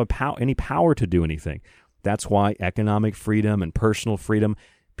don't have any power to do anything. That's why economic freedom and personal freedom,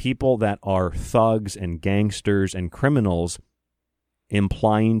 people that are thugs and gangsters and criminals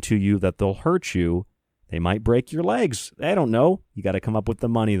implying to you that they'll hurt you, they might break your legs. I don't know. You got to come up with the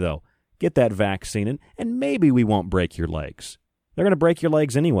money, though. Get that vaccine, and maybe we won't break your legs. They're going to break your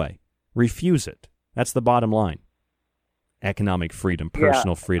legs anyway. Refuse it. That's the bottom line. Economic freedom,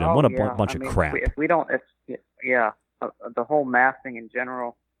 personal freedom. What a bunch of crap. the whole mask thing in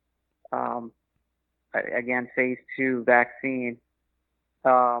general. Again, phase 2 vaccine.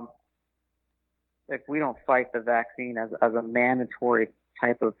 If we don't fight the vaccine as a mandatory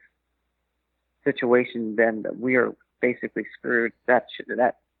type of situation, then we are basically screwed. That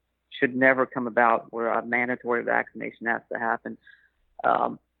should never come about, where a mandatory vaccination has to happen.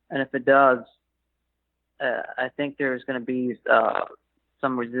 And if it does, I think there's going to be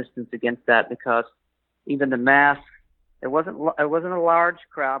some resistance against that, because even the mask, it wasn't a large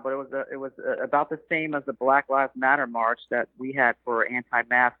crowd, but it was about the same as the Black Lives Matter march that we had for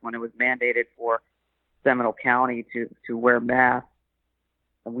anti-mask when it was mandated for Seminole County to wear masks,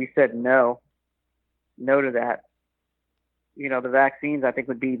 and we said no to that. You know, the vaccines I think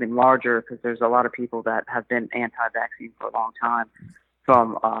would be even larger, because there's a lot of people that have been anti-vaccine for a long time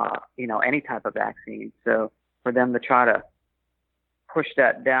from any type of vaccine. So for them to try to push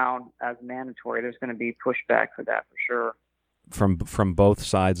that down as mandatory, there's going to be pushback for that for sure. From both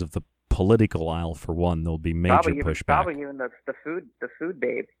sides of the political aisle, for one, there'll be major pushback. Probably even the food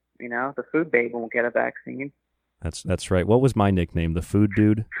babe. You know, the food babe won't get a vaccine. That's right. What was my nickname? The food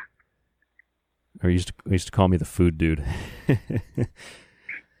dude? Or used to call me the food dude.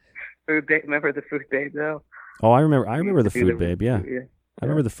 Food babe. Remember the food babe though? Oh, I remember the food babe. Yeah. Yeah. I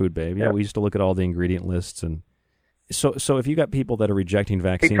remember the food babe. Yeah, we used to look at all the ingredient lists, and so if you got people that are rejecting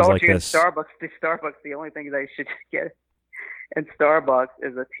vaccines like this, Starbucks, the only thing they should get in Starbucks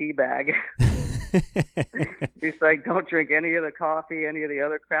is a tea bag. He's like, don't drink any of the coffee, any of the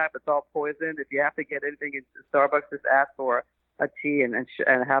other crap. It's all poisoned. If you have to get anything in Starbucks, just ask for a tea and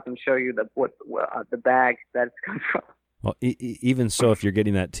have them show you the bag that it's come from. Well, even so, if you're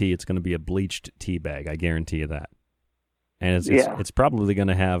getting that tea, it's going to be a bleached tea bag. I guarantee you that. And it's probably going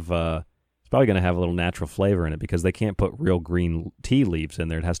to have a little natural flavor in it, because they can't put real green tea leaves in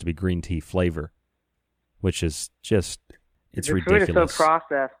there. It has to be green tea flavor, which is just ridiculous. The food is so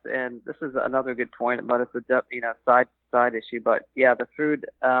processed, and this is another good point, but it's a side issue. But yeah, the food,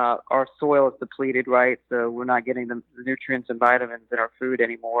 our soil is depleted, right? So we're not getting the nutrients and vitamins in our food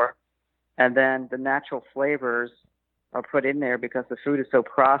anymore. And then the natural flavors are put in there because the food is so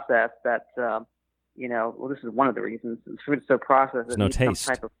processed that this is one of the reasons. The food is so processed. There's no taste.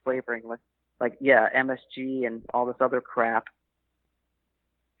 Some type of flavoring, like MSG and all this other crap.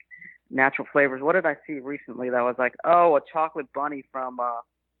 Natural flavors. What did I see recently that was like, a chocolate bunny from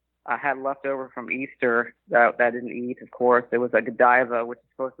I had left over from Easter that I didn't eat, of course. It was a Godiva, which is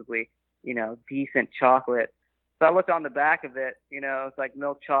supposedly, decent chocolate. So I looked on the back of it, it's like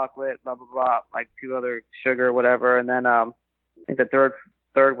milk chocolate, blah, blah, blah, like 2 other sugar, whatever. And then I think the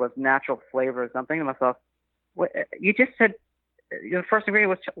third was natural flavors. I'm thinking to myself, what, you just said the first ingredient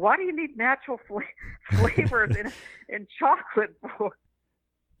was, why do you need natural flavors in chocolate for?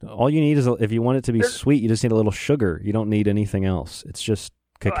 All you need is, if you want it to be sweet, you just need a little sugar. You don't need anything else. It's just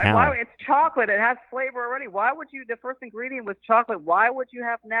cacao. It's chocolate. It has flavor already. Why would you, the first ingredient was chocolate, why would you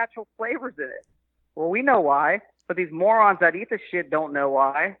have natural flavors in it? Well, we know why, but these morons that eat this shit don't know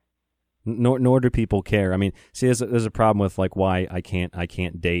why. Nor do people care. I mean, see, there's a problem with like why I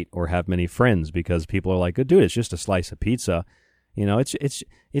can't date or have many friends, because people are like, oh, dude, it's just a slice of pizza. It's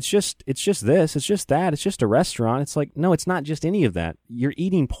just this, it's just that, it's just a restaurant. It's like, no, it's not just any of that. You're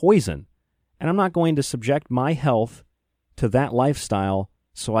eating poison, and I'm not going to subject my health to that lifestyle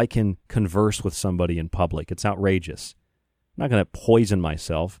so I can converse with somebody in public. It's outrageous. I'm not going to poison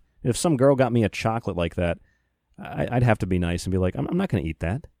myself. If some girl got me a chocolate like that, I'd have to be nice and be like, I'm not going to eat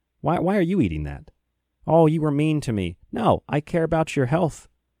that. Why are you eating that? Oh, you were mean to me. No, I care about your health.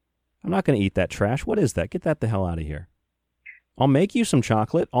 I'm not going to eat that trash. What is that? Get that the hell out of here. I'll make you some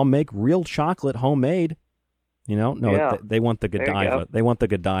chocolate. I'll make real chocolate homemade. No, yeah. They want the Godiva. They want the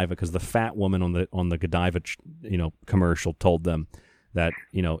Godiva because the fat woman on the Godiva, commercial told them that,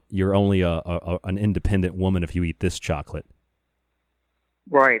 you're only an independent woman if you eat this chocolate.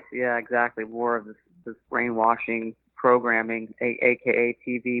 Right. Yeah, exactly. More of this brainwashing programming, aka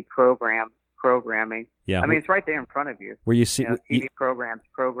TV programming. Yeah. I mean, it's right there in front of you. Where you see TV programs,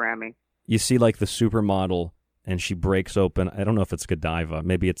 programming. You see like the supermodel, and she breaks open, I don't know if it's Godiva,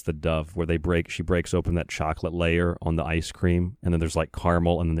 maybe it's the Dove, where she breaks open that chocolate layer on the ice cream, and then there's like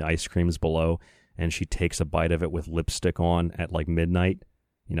caramel, and then the ice cream is below, and she takes a bite of it with lipstick on at like midnight,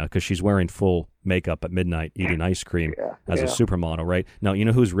 because she's wearing full makeup at midnight eating ice cream a supermodel, right? Now, you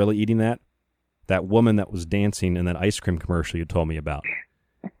know who's really eating that? That woman that was dancing in that ice cream commercial you told me about.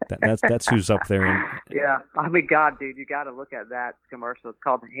 That's who's up there. Yeah, I mean, God, dude, you got to look at that commercial. It's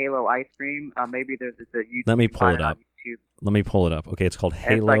called Halo Ice Cream. Maybe there's a YouTube. Let me pull it up. Let me pull it up. Okay, it's called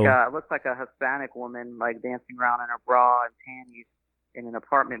Halo. It looks like a Hispanic woman like dancing around in her bra and panties, in an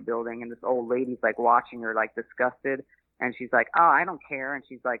apartment building, and this old lady's like watching her like disgusted, and she's like, "Oh, I don't care," and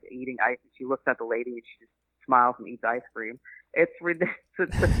she's like eating ice. And she looks at the lady and she just smiles and eats ice cream. It's ridiculous.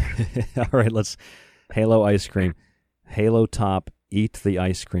 All right, let's Halo ice cream. Halo top, eat the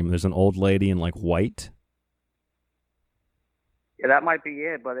ice cream. There's an old lady in like white. Yeah, that might be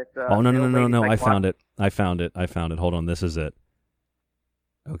it, but it's oh no. Like, I found it. Hold on, this is it.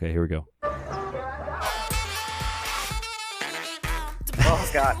 Okay, here we go. Oh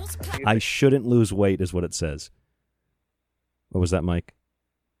God! I shouldn't lose weight is what it says. What was that, Mike?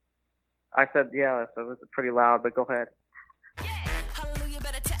 I said yeah, so it was pretty loud, but go ahead.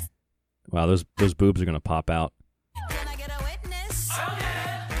 Wow, those boobs are gonna pop out.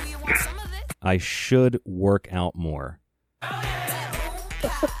 I should work out more.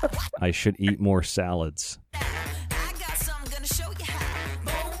 I should eat more salads.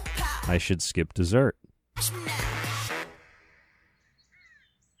 I should skip dessert.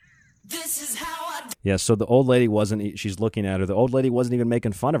 Yeah, so the old lady wasn't, she's looking at her. The old lady wasn't even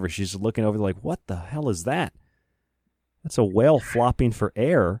making fun of her. She's looking over like, what the hell is that? That's a whale flopping for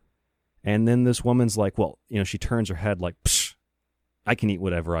air. And then this woman's like, well, she turns her head like, psh, I can eat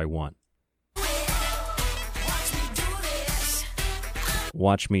whatever I want.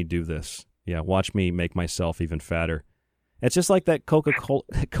 Watch me do this. Yeah, watch me make myself even fatter. It's just like that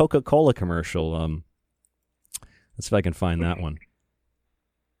Coca-Cola commercial. Let's see if I can find that one.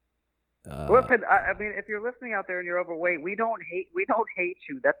 Listen, I mean, if you're listening out there and you're overweight, we don't hate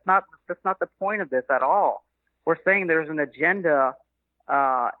you. That's not the point of this at all. We're saying there's an agenda,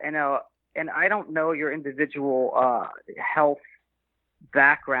 and I don't know your individual health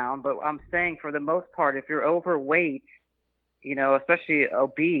background, but I'm saying for the most part, if you're overweight, especially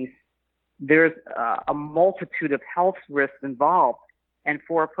obese, there's a multitude of health risks involved. And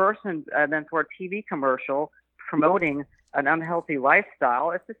for a person, then for a TV commercial promoting an unhealthy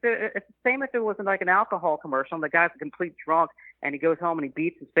lifestyle, it's the same if it wasn't like an alcohol commercial and the guy's a complete drunk and he goes home and he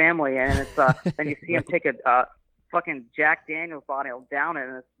beats his family and it's and you see him take a fucking Jack Daniels bottle down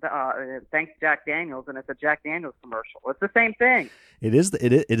and it's thanks Jack Daniels, and it's a Jack Daniels commercial. It's the same thing. It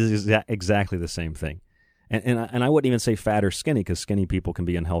is exactly the same thing. And I wouldn't even say fat or skinny, because skinny people can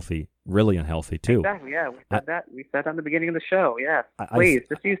be unhealthy, really unhealthy too. Exactly, yeah. We said that in the beginning of the show, yes. Please,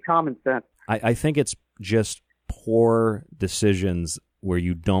 just use common sense. I think it's just poor decisions where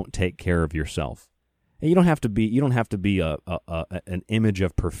you don't take care of yourself. And you don't have to be an image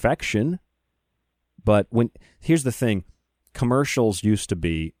of perfection. But here's the thing, commercials used to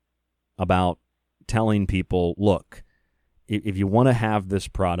be about telling people, look, if you want to have this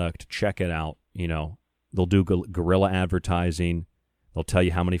product, check it out, They'll do guerrilla advertising. They'll tell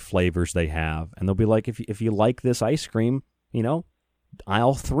you how many flavors they have. And they'll be like, if you like this ice cream,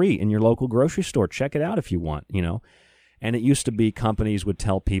 aisle 3 in your local grocery store, check it out if you want, And it used to be companies would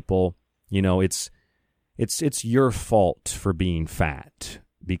tell people, it's your fault for being fat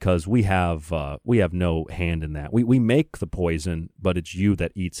because we have no hand in that. We make the poison, but it's you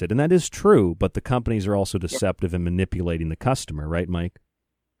that eats it. And that is true, but the companies are also deceptive in manipulating the customer, right, Mike?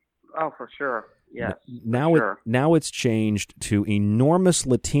 Oh, for sure. Yes. Now it's changed to enormous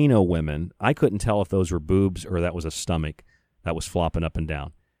Latino women. I couldn't tell if those were boobs or that was a stomach that was flopping up and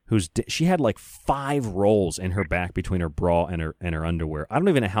down. She had like 5 rolls in her back between her bra and her underwear. I don't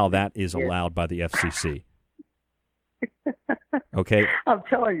even know how that is allowed by the FCC. Okay. I'm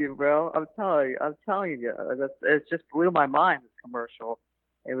telling you, bro. I'm telling you. It just blew my mind, this commercial.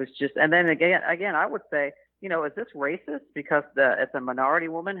 It was just, and then again, I would say, is this racist because it's a minority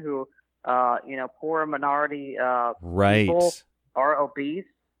woman who, poor minority people are obese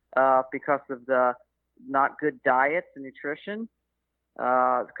because of the not good diets and nutrition,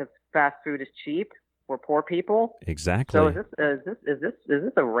 because fast food is cheap for poor people. Exactly. So is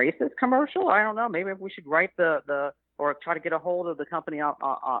this a racist commercial? I don't know. Maybe we should write or try to get a hold of the company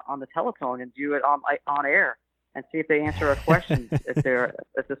on the telephone and do it on air and see if they answer a question if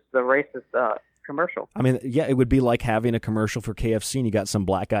this is a racist commercial. I mean, yeah, it would be like having a commercial for KFC and you got some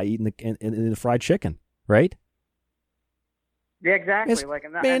black guy eating the fried chicken, right? Yeah, exactly.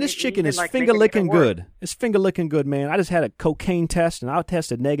 This chicken is finger licking good. It's finger licking good, man. I just had a cocaine test and I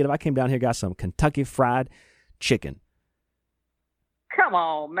tested negative. I came down here, got some Kentucky fried chicken. Come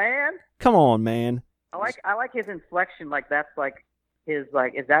on, man. I like his inflection. Like that's like his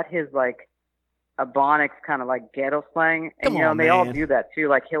is that his Ebonics kind of like ghetto slang, and they all do that too.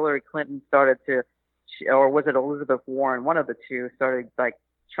 Like Hillary Clinton started to, or was it Elizabeth Warren? One of the two started like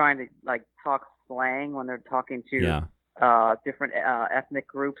trying to like talk slang when they're talking to different ethnic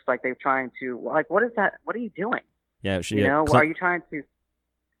groups. Like they're trying to what is that? What are you doing? Yeah, are you trying to?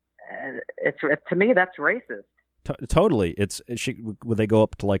 To me, that's racist. Totally. When they go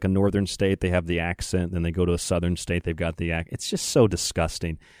up to like a northern state, they have the accent. Then they go to a southern state, they've got the accent. It's just so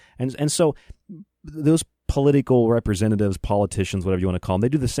disgusting. And so those political representatives, politicians, whatever you want to call them, they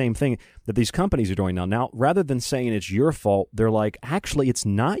do the same thing that these companies are doing now. Now, rather than saying it's your fault, they're like, actually, it's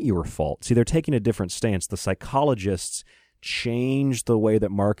not your fault. See, they're taking a different stance. The psychologists change the way that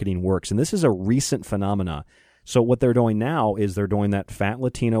marketing works. And this is a recent phenomena. So what they're doing now is they're doing that fat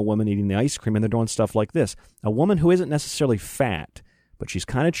Latino woman eating the ice cream, and they're doing stuff like this. A woman who isn't necessarily fat, but she's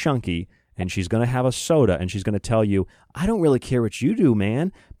kind of chunky, and she's going to have a soda, and she's going to tell you, I don't really care what you do,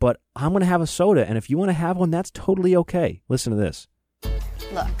 man, but I'm going to have a soda, and if you want to have one, that's totally okay. Listen to this.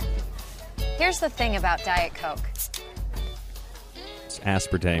 Look, here's the thing about Diet Coke. It's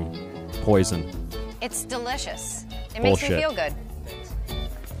aspartame, poison. It's delicious. It Bullshit. makes me feel good.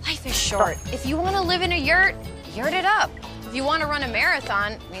 Life is short. If you want to live in a yurt it up. If you want to run a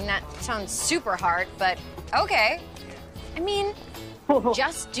marathon, I mean, that sounds super hard, but okay. I mean,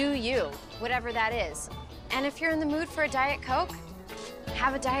 just do you, whatever that is. And if you're in the mood for a Diet Coke,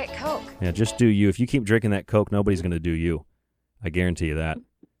 have a Diet Coke. Yeah, just do you. If you keep drinking that Coke, nobody's going to do you. I guarantee you that.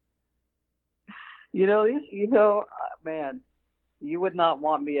 Man, you would not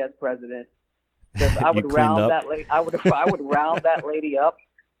want me as president. I would round that lady. I would round that lady up,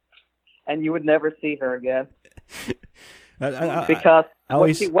 and you would never see her again. Because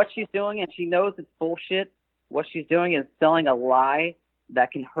what she's doing, and she knows it's bullshit. What she's doing is selling a lie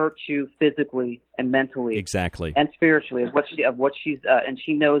that can hurt you physically and mentally, exactly, and spiritually. And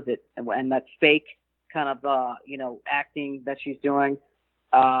she knows it, and that fake kind of acting that she's doing.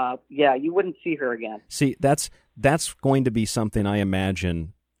 You wouldn't see her again. See, that's going to be something I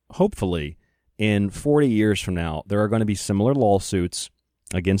imagine. Hopefully, in 40 years from now, there are going to be similar lawsuits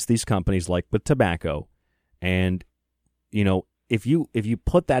against these companies, like with tobacco. And, if you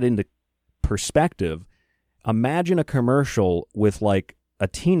put that into perspective, imagine a commercial with like a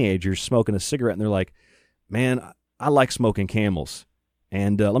teenager smoking a cigarette, and they're like, man, I like smoking Camels.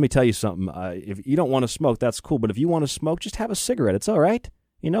 And let me tell you something. If you don't want to smoke, that's cool. But if you want to smoke, just have a cigarette. It's all right.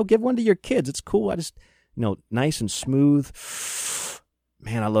 Give one to your kids. It's cool. I just, nice and smooth.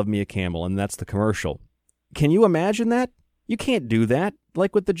 Man, I love me a Camel. And that's the commercial. Can you imagine that? You can't do that.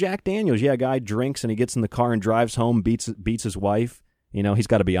 Like with the Jack Daniels. Yeah, a guy drinks and he gets in the car and drives home, beats his wife. He's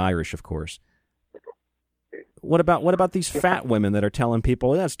got to be Irish, of course. What about these fat women that are telling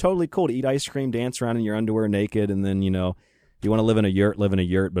people, that's totally cool to eat ice cream, dance around in your underwear naked, and then, if you want to live in a yurt, live in a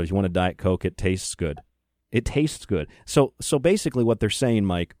yurt, but if you want a Diet Coke, it tastes good. It tastes good. So basically what they're saying,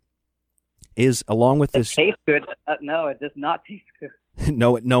 Mike, is along with this... It tastes good. No, it does not taste good.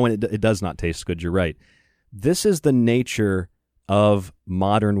 It does not taste good. You're right. This is the nature of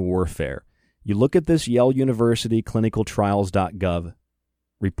modern warfare. You look at this Yale University clinicaltrials.gov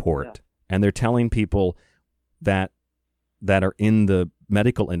report, and they're telling people that are in the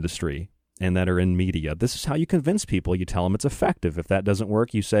medical industry and that are in media, this is how you convince people. You tell them it's effective. If that doesn't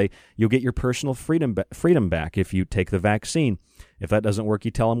work, you say you'll get your personal freedom back if you take the vaccine. If that doesn't work,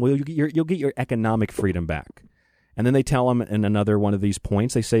 you tell them, well, you'll get your economic freedom back. And then they tell them in another one of these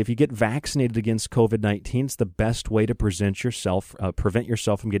points, they say if you get vaccinated against COVID-19, it's the best way to prevent yourself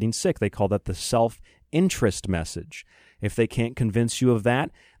from getting sick. They call that the self-interest message. If they can't convince you of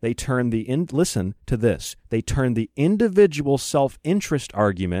that, they turn listen to this. They turn the individual self-interest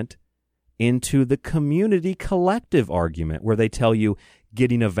argument into the community collective argument, where they tell you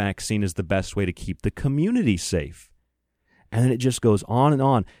getting a vaccine is the best way to keep the community safe. And then it just goes on and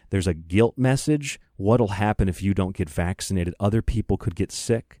on. There's a guilt message. What'll happen if you don't get vaccinated? Other people could get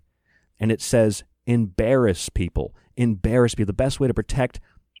sick. And it says, embarrass people. Embarrass people. The best way to protect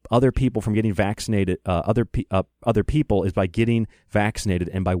other people from getting vaccinated, other people, is by getting vaccinated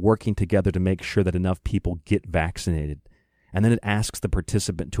and by working together to make sure that enough people get vaccinated. And then it asks the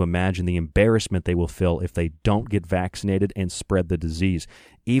participant to imagine the embarrassment they will feel if they don't get vaccinated and spread the disease.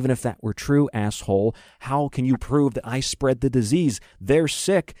 Even if that were true, asshole, how can you prove that I spread the disease? They're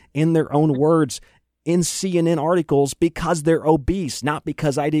sick, in their own words, in CNN articles, because they're obese, not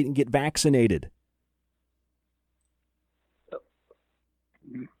because I didn't get vaccinated.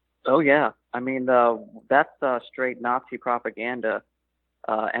 Oh, yeah. I mean, that's straight Nazi propaganda.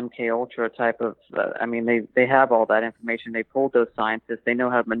 MK Ultra type of, they have all that information. They pulled those scientists. They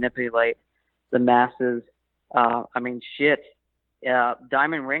know how to manipulate the masses. Diamond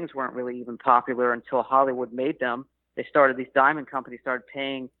rings weren't really even popular until Hollywood made them. These diamond companies started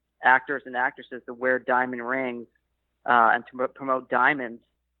paying actors and actresses to wear diamond rings and to promote diamonds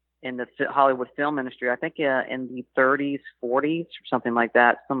in the Hollywood film industry. I think in the 30s, 40s, or something like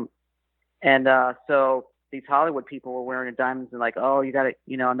that. So these Hollywood people were wearing diamonds and like, oh, you got to,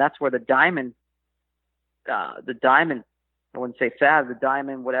 and that's where the diamond the diamond, I wouldn't say fad, the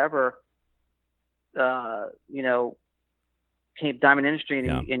diamond, whatever, diamond industry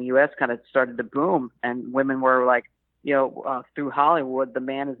in U.S. kind of started to boom, and women were like, through Hollywood, the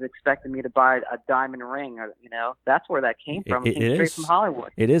man is expecting me to buy a diamond ring, or that's where that came from. It came straight from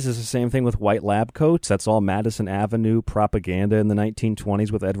Hollywood. It is. It's the same thing with white lab coats. That's all Madison Avenue propaganda in the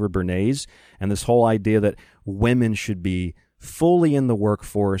 1920s with Edward Bernays, and this whole idea that women should be fully in the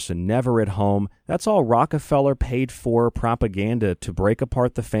workforce and never at home. That's all Rockefeller paid for propaganda to break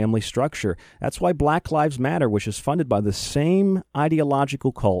apart the family structure. That's why Black Lives Matter, which is funded by the same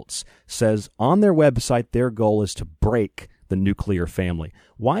ideological cults, says on their website their goal is to break the nuclear family.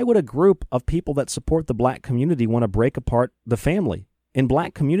 Why would a group of people that support the black community want to break apart the family? In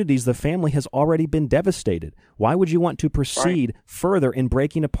black communities, the family has already been devastated. Why would you want to proceed further in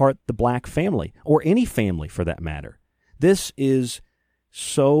breaking apart the black family, or any family for that matter? This is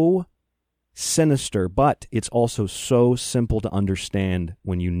so sinister, but it's also so simple to understand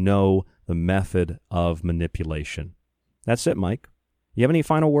when you know the method of manipulation. That's it, Mike. You have any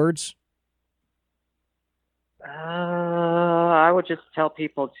final words? I would just tell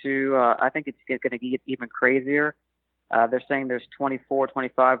people to, I think it's going to get even crazier. They're saying there's 24,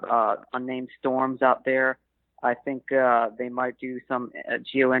 25 unnamed storms out there. I think they might do some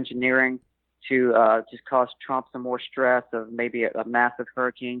geoengineering to just cause Trump some more stress of maybe a massive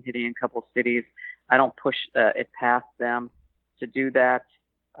hurricane hitting a couple cities. I don't push it past them to do that.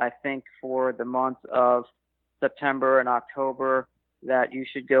 I think for the months of September and October that you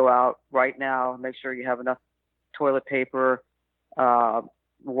should go out right now, make sure you have enough toilet paper,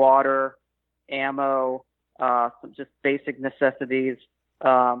 water, ammo, some just basic necessities,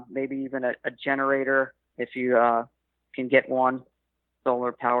 maybe even a generator if you can get one.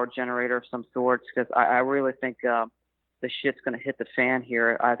 Solar power generator of some sorts, because I really think the shit's going to hit the fan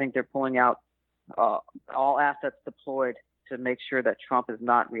here. I think they're pulling out all assets deployed to make sure that Trump is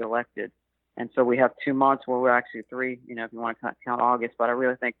not reelected. And so we have 2 months, well, we're actually 3, if you want to count August, but I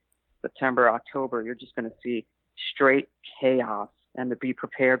really think September, October, you're just going to see straight chaos, and to be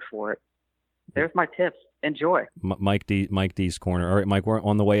prepared for it. There's my tips. Enjoy. Mike D's Corner. All right, Mike, we're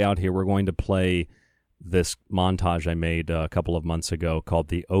on the way out here. We're going to play this montage I made a couple of months ago called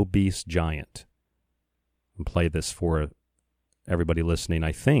The Obese Giant. And play this for everybody listening.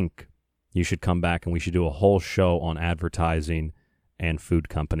 I think you should come back and we should do a whole show on advertising and food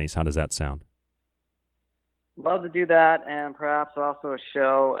companies. How does that sound? Love to do that, and perhaps also a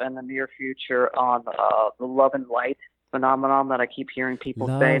show in the near future on the love and light phenomenon that I keep hearing people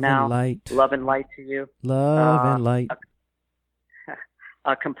say now. Love and light to you. Love and light.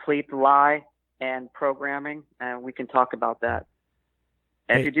 A complete lie and programming, and we can talk about that.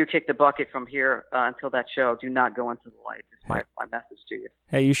 And if you do kick the bucket from here until that show, do not go into the light. It's my message to you.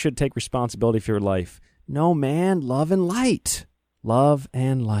 Hey, you should take responsibility for your life. No, man, love and light. Love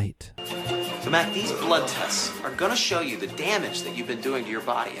and light. So, Mac, these blood tests are going to show you the damage that you've been doing to your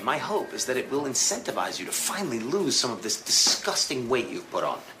body, and my hope is that it will incentivize you to finally lose some of this disgusting weight you've put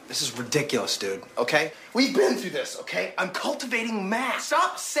on. This is ridiculous, dude, okay? We've been through this, okay? I'm cultivating mass.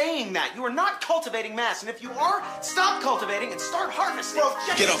 Stop saying that. You are not cultivating mass, and if you are, stop cultivating and start harvesting. Well,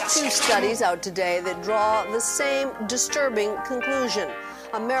 get up. 2 studies out today that draw the same disturbing conclusion.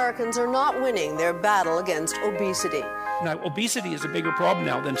 Americans are not winning their battle against obesity. Now, obesity is a bigger problem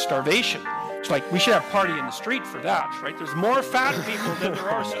now than starvation. It's like we should have party in the street for that, right? There's more fat people than there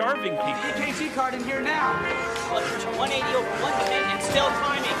are starving people. KT card in here now. Blood pressure 180 over 110 and still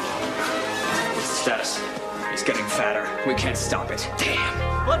climbing. What's the status? He's getting fatter. We can't stop it.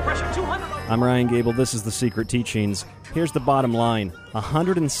 Damn. Blood pressure 200. I'm Ryan Gable. This is The Secret Teachings. Here's the bottom line.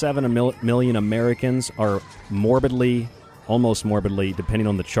 107 million Americans are morbidly, almost morbidly, depending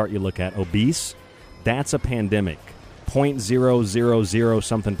on the chart you look at, obese. That's a pandemic. 0.000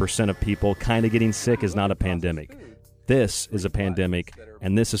 something % of people kind of getting sick is not a pandemic. This is a pandemic,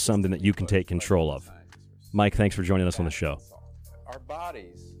 and this is something that you can take control of. Mike, thanks for joining us on the show. Our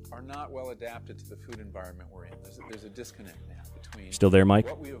bodies are not well adapted to the food environment we're in. There's a disconnect now between Still there, Mike?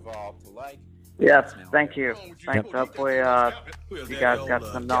 what we evolved to like. Yes, thank you. Thanks. Hopefully you guys got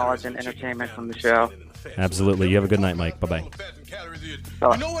some knowledge and entertainment from the show. Absolutely. You have a good night, Mike. Bye-bye.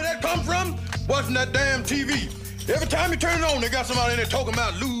 You know where that come from? Watching that damn TV. Every time you turn it on, they got somebody in there talking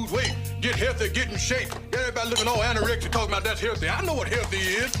about lose weight, get healthy, get in shape. Everybody looking all anorexic, talking about that's healthy. I know what healthy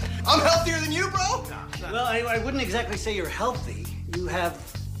is. I'm healthier than you, bro. Well, I wouldn't exactly say you're healthy. You have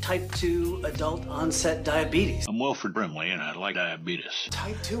type 2 adult onset diabetes. I'm Wilfred Brimley, and I like diabetes.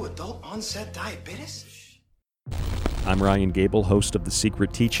 Type 2 adult onset diabetes? I'm Ryan Gable, host of The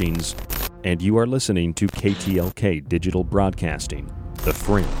Secret Teachings, and you are listening to KTLK Digital Broadcasting, The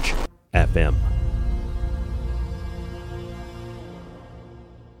Fringe FM.